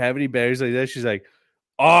like, "Do you have any batteries like that?" She's like,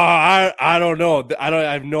 "Oh, I don't know. I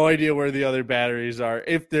have no idea where the other batteries are,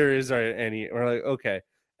 if there is any." And we're like, "Okay,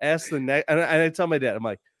 ask the next." And I tell my dad, I'm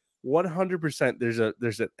like, 100%. There's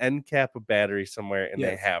an end cap of battery somewhere, and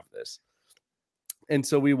they have this. And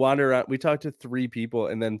so we wander around. We talked to 3 people,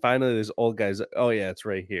 and then finally, this old guy's like, "Oh yeah, it's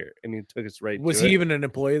right here," and he took us right. Was to he it. even an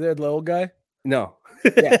employee there, the old guy? No.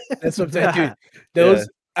 Yeah, that's what I'm saying, dude. Those,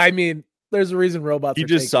 I mean, there's a reason robots. You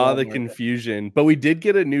just saw the confusion, but we did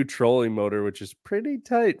get a new trolling motor, which is pretty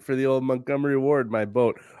tight for the old Montgomery Ward, my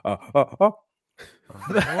boat.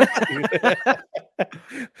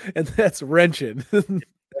 And that's wrenching.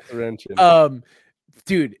 That's wrenching.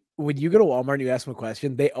 Dude, when you go to Walmart and you ask them a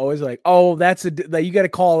question, they always are like, "Oh, that you got to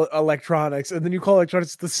call electronics," and then you call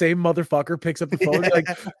electronics, the same motherfucker picks up the phone. You're like,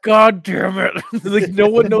 "God damn it!" Like no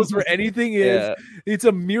one knows where anything is. Yeah. It's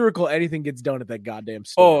a miracle anything gets done at that goddamn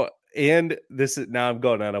store. Oh, and this is now I'm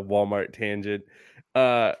going on a Walmart tangent.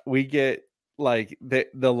 We get like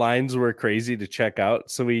the lines were crazy to check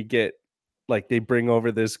out, so we get like they bring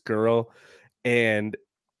over this girl, and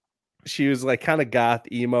she was like kind of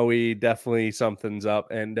goth, emo-y, definitely something's up.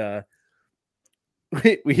 And I'm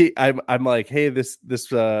like, "Hey, this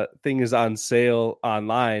thing is on sale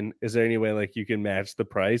online. Is there any way like you can match the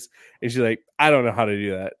price?" And she's like, "I don't know how to do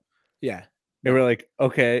that." Yeah. And we're like,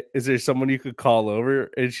 "Okay, is there someone you could call over?"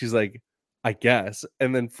 And she's like, "I guess."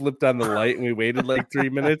 And then flipped on the light, and we waited like 3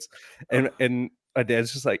 minutes. And my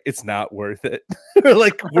dad's just like, "It's not worth it." We're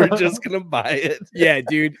like, "We're just gonna buy it." Yeah,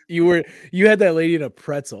 dude, you had that lady in a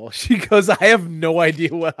pretzel. She goes, "I have no idea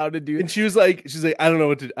how to do it." And she's like, "I don't know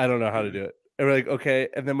how to do it." And we're like, "Okay."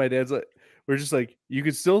 And then my dad's like, we're just like, "You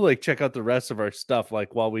could still like check out the rest of our stuff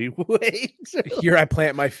like while we wait." Here I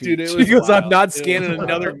plant my feet. Dude, She goes, "I'm not scanning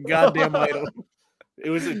another goddamn item." It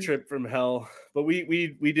was a trip from hell, but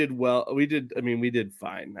we did well. We did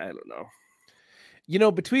fine. I don't know. You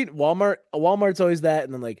know, between Walmart's always that,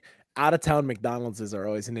 and then like out of town McDonald's are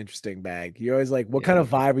always an interesting bag. You're always like, what kind of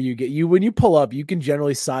vibe are you get? When you pull up, you can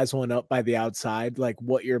generally size one up by the outside, like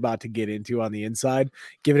what you're about to get into on the inside,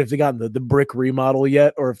 given if they got the brick remodel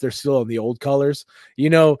yet, or if they're still in the old colors. You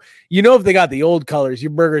know if they got the old colors,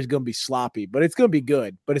 your burger is gonna be sloppy, but it's gonna be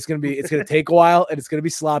good. But it's gonna take a while, and it's gonna be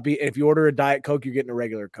sloppy. And if you order a Diet Coke, you're getting a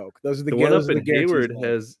regular Coke. Those are the one up in guarantees. Hayward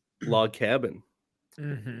has log cabin.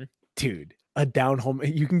 Mm-hmm. Dude. A down home,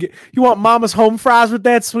 you want mama's home fries with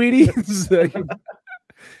that, sweetie? Can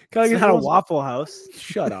I get a Waffle House?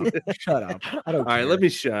 Shut up. I don't. All right, let me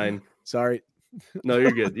shine. Sorry. No,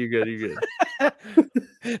 you're good. You're good.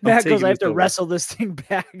 Matt goes, "I have to wrestle this thing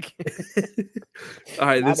back." All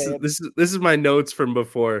right, this is my notes from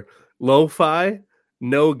before. Lo-fi,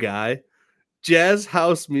 no guy, jazz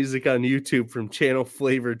house music on YouTube from channel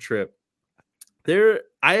Flavor Trip.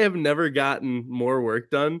 I have never gotten more work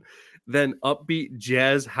done than upbeat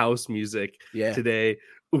jazz house music today.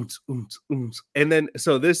 Ooms, ooms, ooms. And then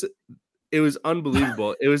it was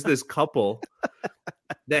unbelievable. It was this couple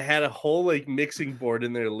that had a whole like mixing board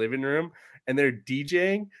in their living room, and they're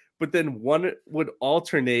DJing, but then one would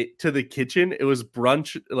alternate to the kitchen. It was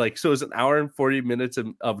brunch, so it was an hour and 40 minutes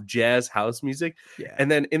of jazz house music. Yeah.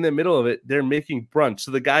 And then in the middle of it, they're making brunch.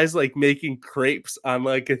 So the guy's like making crepes on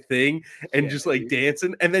like a thing and just like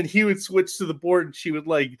dancing. And then he would switch to the board and she would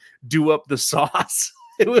like do up the sauce.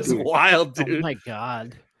 It was wild, dude. Oh my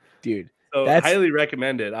God. Dude. So highly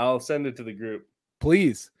recommend it. I'll send it to the group.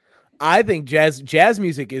 Please. I think jazz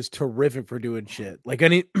music is terrific for doing shit. Like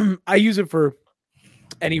I use it for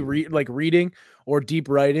any reading or deep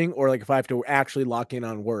writing, or like if I have to actually lock in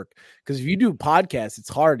on work. Because if you do podcasts, it's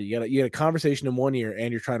hard. You got a conversation in one ear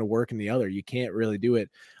and you're trying to work in the other. You can't really do it.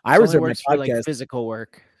 I reserve my podcast like physical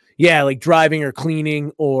work. Yeah, like driving or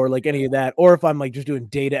cleaning or like any of that. Or if I'm like just doing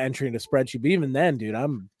data entry in a spreadsheet. But even then, dude,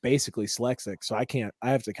 I'm basically dyslexic, so I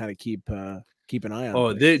have to kind of keep an eye on.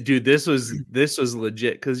 Oh, dude, this was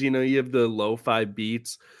legit because you have the lo-fi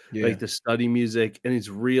beats, like the study music, and it's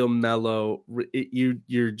real mellow.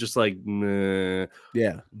 You're just like, nah.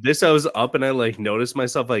 Yeah. This I was up and I like noticed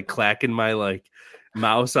myself like clacking my like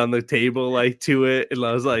mouse on the table like to it, and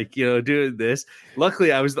I was like, doing this.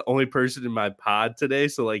 Luckily, I was the only person in my pod today,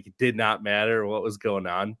 so like it did not matter what was going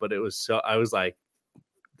on. But it was I was like,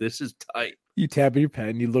 this is tight. You tap your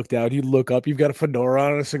pen, you look down, you look up, you've got a fedora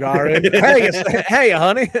on, a cigar in. hey,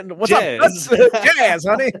 honey, what's jazz. up? Jazz,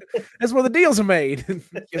 honey. That's where the deals are made.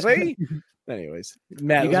 You see? Anyways,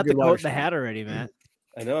 Matt, you got the coat and the hat already, Matt.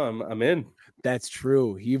 I know, I'm in. That's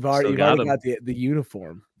true. You've already got the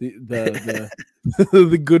uniform, the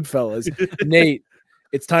the Goodfellas. Nate,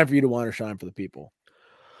 It's time for you to wine or shine for the people.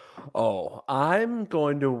 Oh, I'm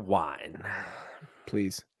going to whine.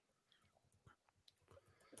 Please.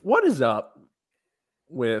 What is up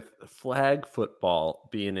with flag football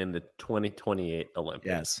being in the 2028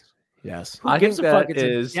 Olympics? Yes. I think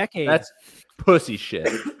that's pussy shit.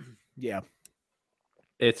 Yeah.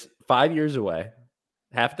 It's 5 years away,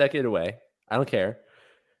 half a decade away. I don't care.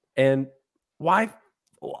 And why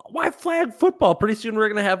flag football? Pretty soon we're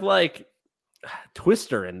gonna have like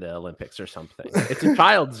Twister in the Olympics or something. It's a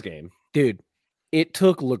child's game. Dude, it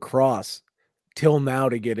took lacrosse till now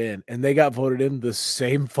to get in, and they got voted in the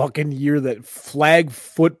same fucking year that flag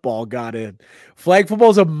football got in. Flag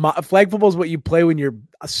football is what you play when you're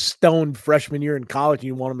a stoned freshman year in college and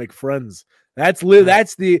you want to make friends. That's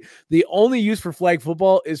the only use for flag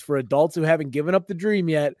football is for adults who haven't given up the dream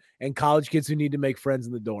yet and college kids who need to make friends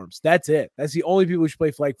in the dorms. That's it. That's the only people who should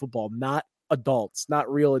play flag football, not adults,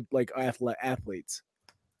 not real like athletes.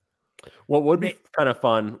 What would be kind of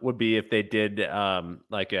fun would be if they did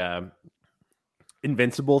like a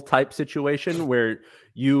invincible type situation where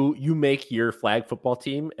you make your flag football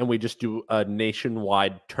team and we just do a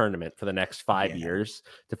nationwide tournament for the next 5 years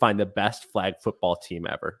to find the best flag football team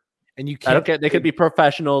ever. And you can't. They could be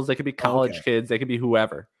professionals. They could be college kids. They could be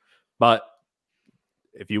whoever. But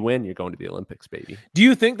if you win, you're going to the Olympics, baby. Do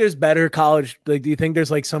you think there's better college? Like, do you think there's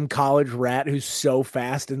like some college rat who's so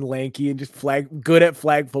fast and lanky and just good at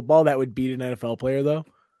flag football that would beat an NFL player though?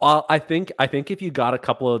 I think if you got a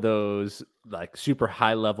couple of those like super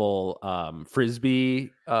high level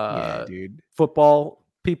frisbee football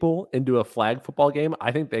people into a flag football game,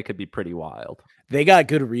 I think they could be pretty wild. They got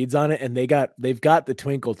good reads on it, and they've got the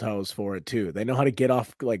twinkle toes for it too. They know how to get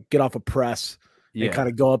off a press and kind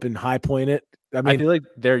of go up and high point it. I feel like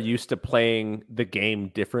they're used to playing the game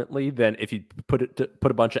differently than if you put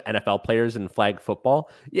a bunch of NFL players in flag football.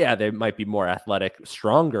 Yeah, they might be more athletic,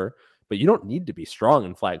 stronger, but you don't need to be strong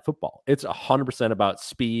in flag football. It's 100% about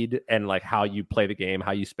speed and like how you play the game,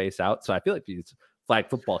 how you space out. So I feel like these flag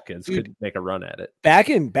football kids could make a run at it. Back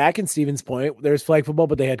in Stevens Point, there's flag football,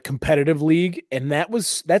 but they had competitive league, and that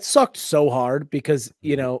sucked so hard because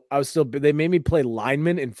they made me play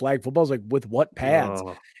lineman in flag football. I was like, with what pads?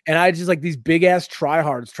 Oh. And I just like these big ass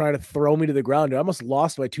tryhards trying to throw me to the ground. Dude, I almost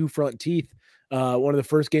lost my 2 front teeth. One of the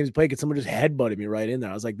first games I played, because someone just headbutted me right in there.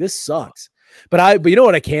 I was like, this sucks. But you know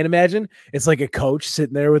what I can't imagine? It's like a coach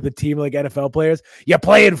sitting there with a team like NFL players. You're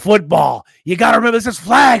playing football. You got to remember this is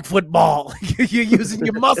flag football. You're using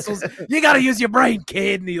your muscles. You got to use your brain,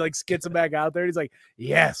 kid. And he like skits him back out there. And he's like,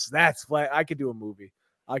 yes, that's flag. I could do a movie.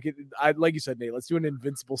 I like you said, Nate, let's do an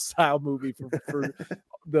Invincible style movie for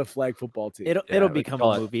the flag football team. It'll become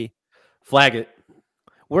a movie. Flag it.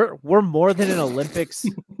 We're more than an Olympics.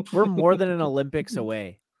 We're more than an Olympics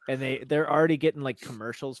away. And they're already getting like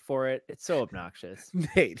commercials for it. It's so obnoxious.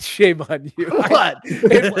 Nate, shame on you. What?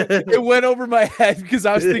 It went over my head because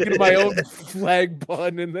I was thinking of my own flag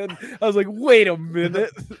pun, and then I was like, wait a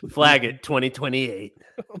minute. Flag it 2028.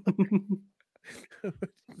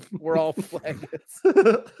 We're all flaggets.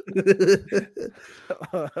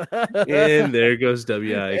 And there goes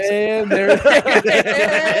WIX. And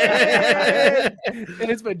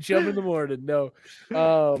it's been jumping in the morning. No.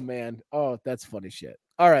 Oh, man. Oh, that's funny shit.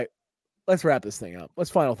 All right. Let's wrap this thing up.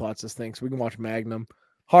 Let's final thoughts this thing so we can watch Magnum.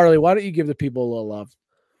 Harley, why don't you give the people a little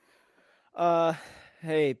love?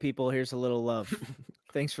 Hey, people, here's a little love.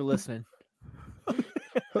 Thanks for listening.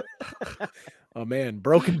 Oh, man.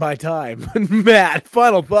 Broken by time. Matt,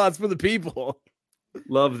 final thoughts for the people.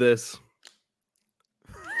 Love this.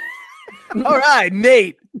 All right,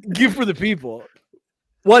 Nate, give for the people.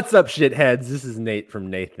 What's up, shitheads? This is Nate from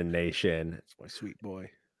Nathan Nation. That's my sweet boy.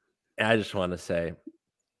 And I just want to say,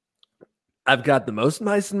 I've got the most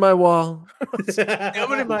mice in my wall. How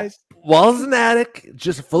many mice? Walls in the attic,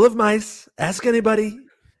 just full of mice. Ask anybody.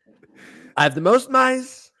 I have the most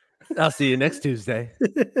mice. I'll see you next Tuesday.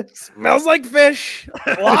 Smells like fish.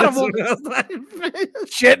 A lot of them. Smells like fish.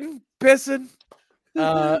 Shitting, pissing.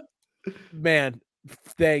 Man,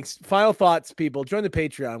 thanks. Final thoughts, people. Join the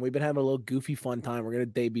Patreon. We've been having a little goofy fun time. We're going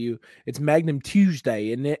to debut. It's Magnum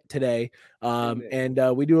Tuesday, isn't it, today? And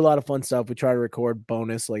we do a lot of fun stuff. We try to record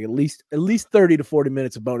bonus, like at least 30 to 40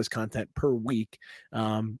 minutes of bonus content per week.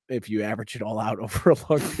 If you average it all out over a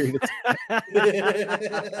long period of time.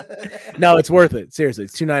 No, it's worth it. Seriously,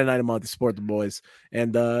 it's $2.99 a month to support the boys.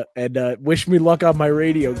 And wish me luck on my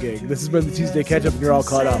radio gig. This has been the Tuesday Ketchup, and you're all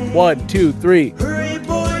caught up. 1, 2, 3.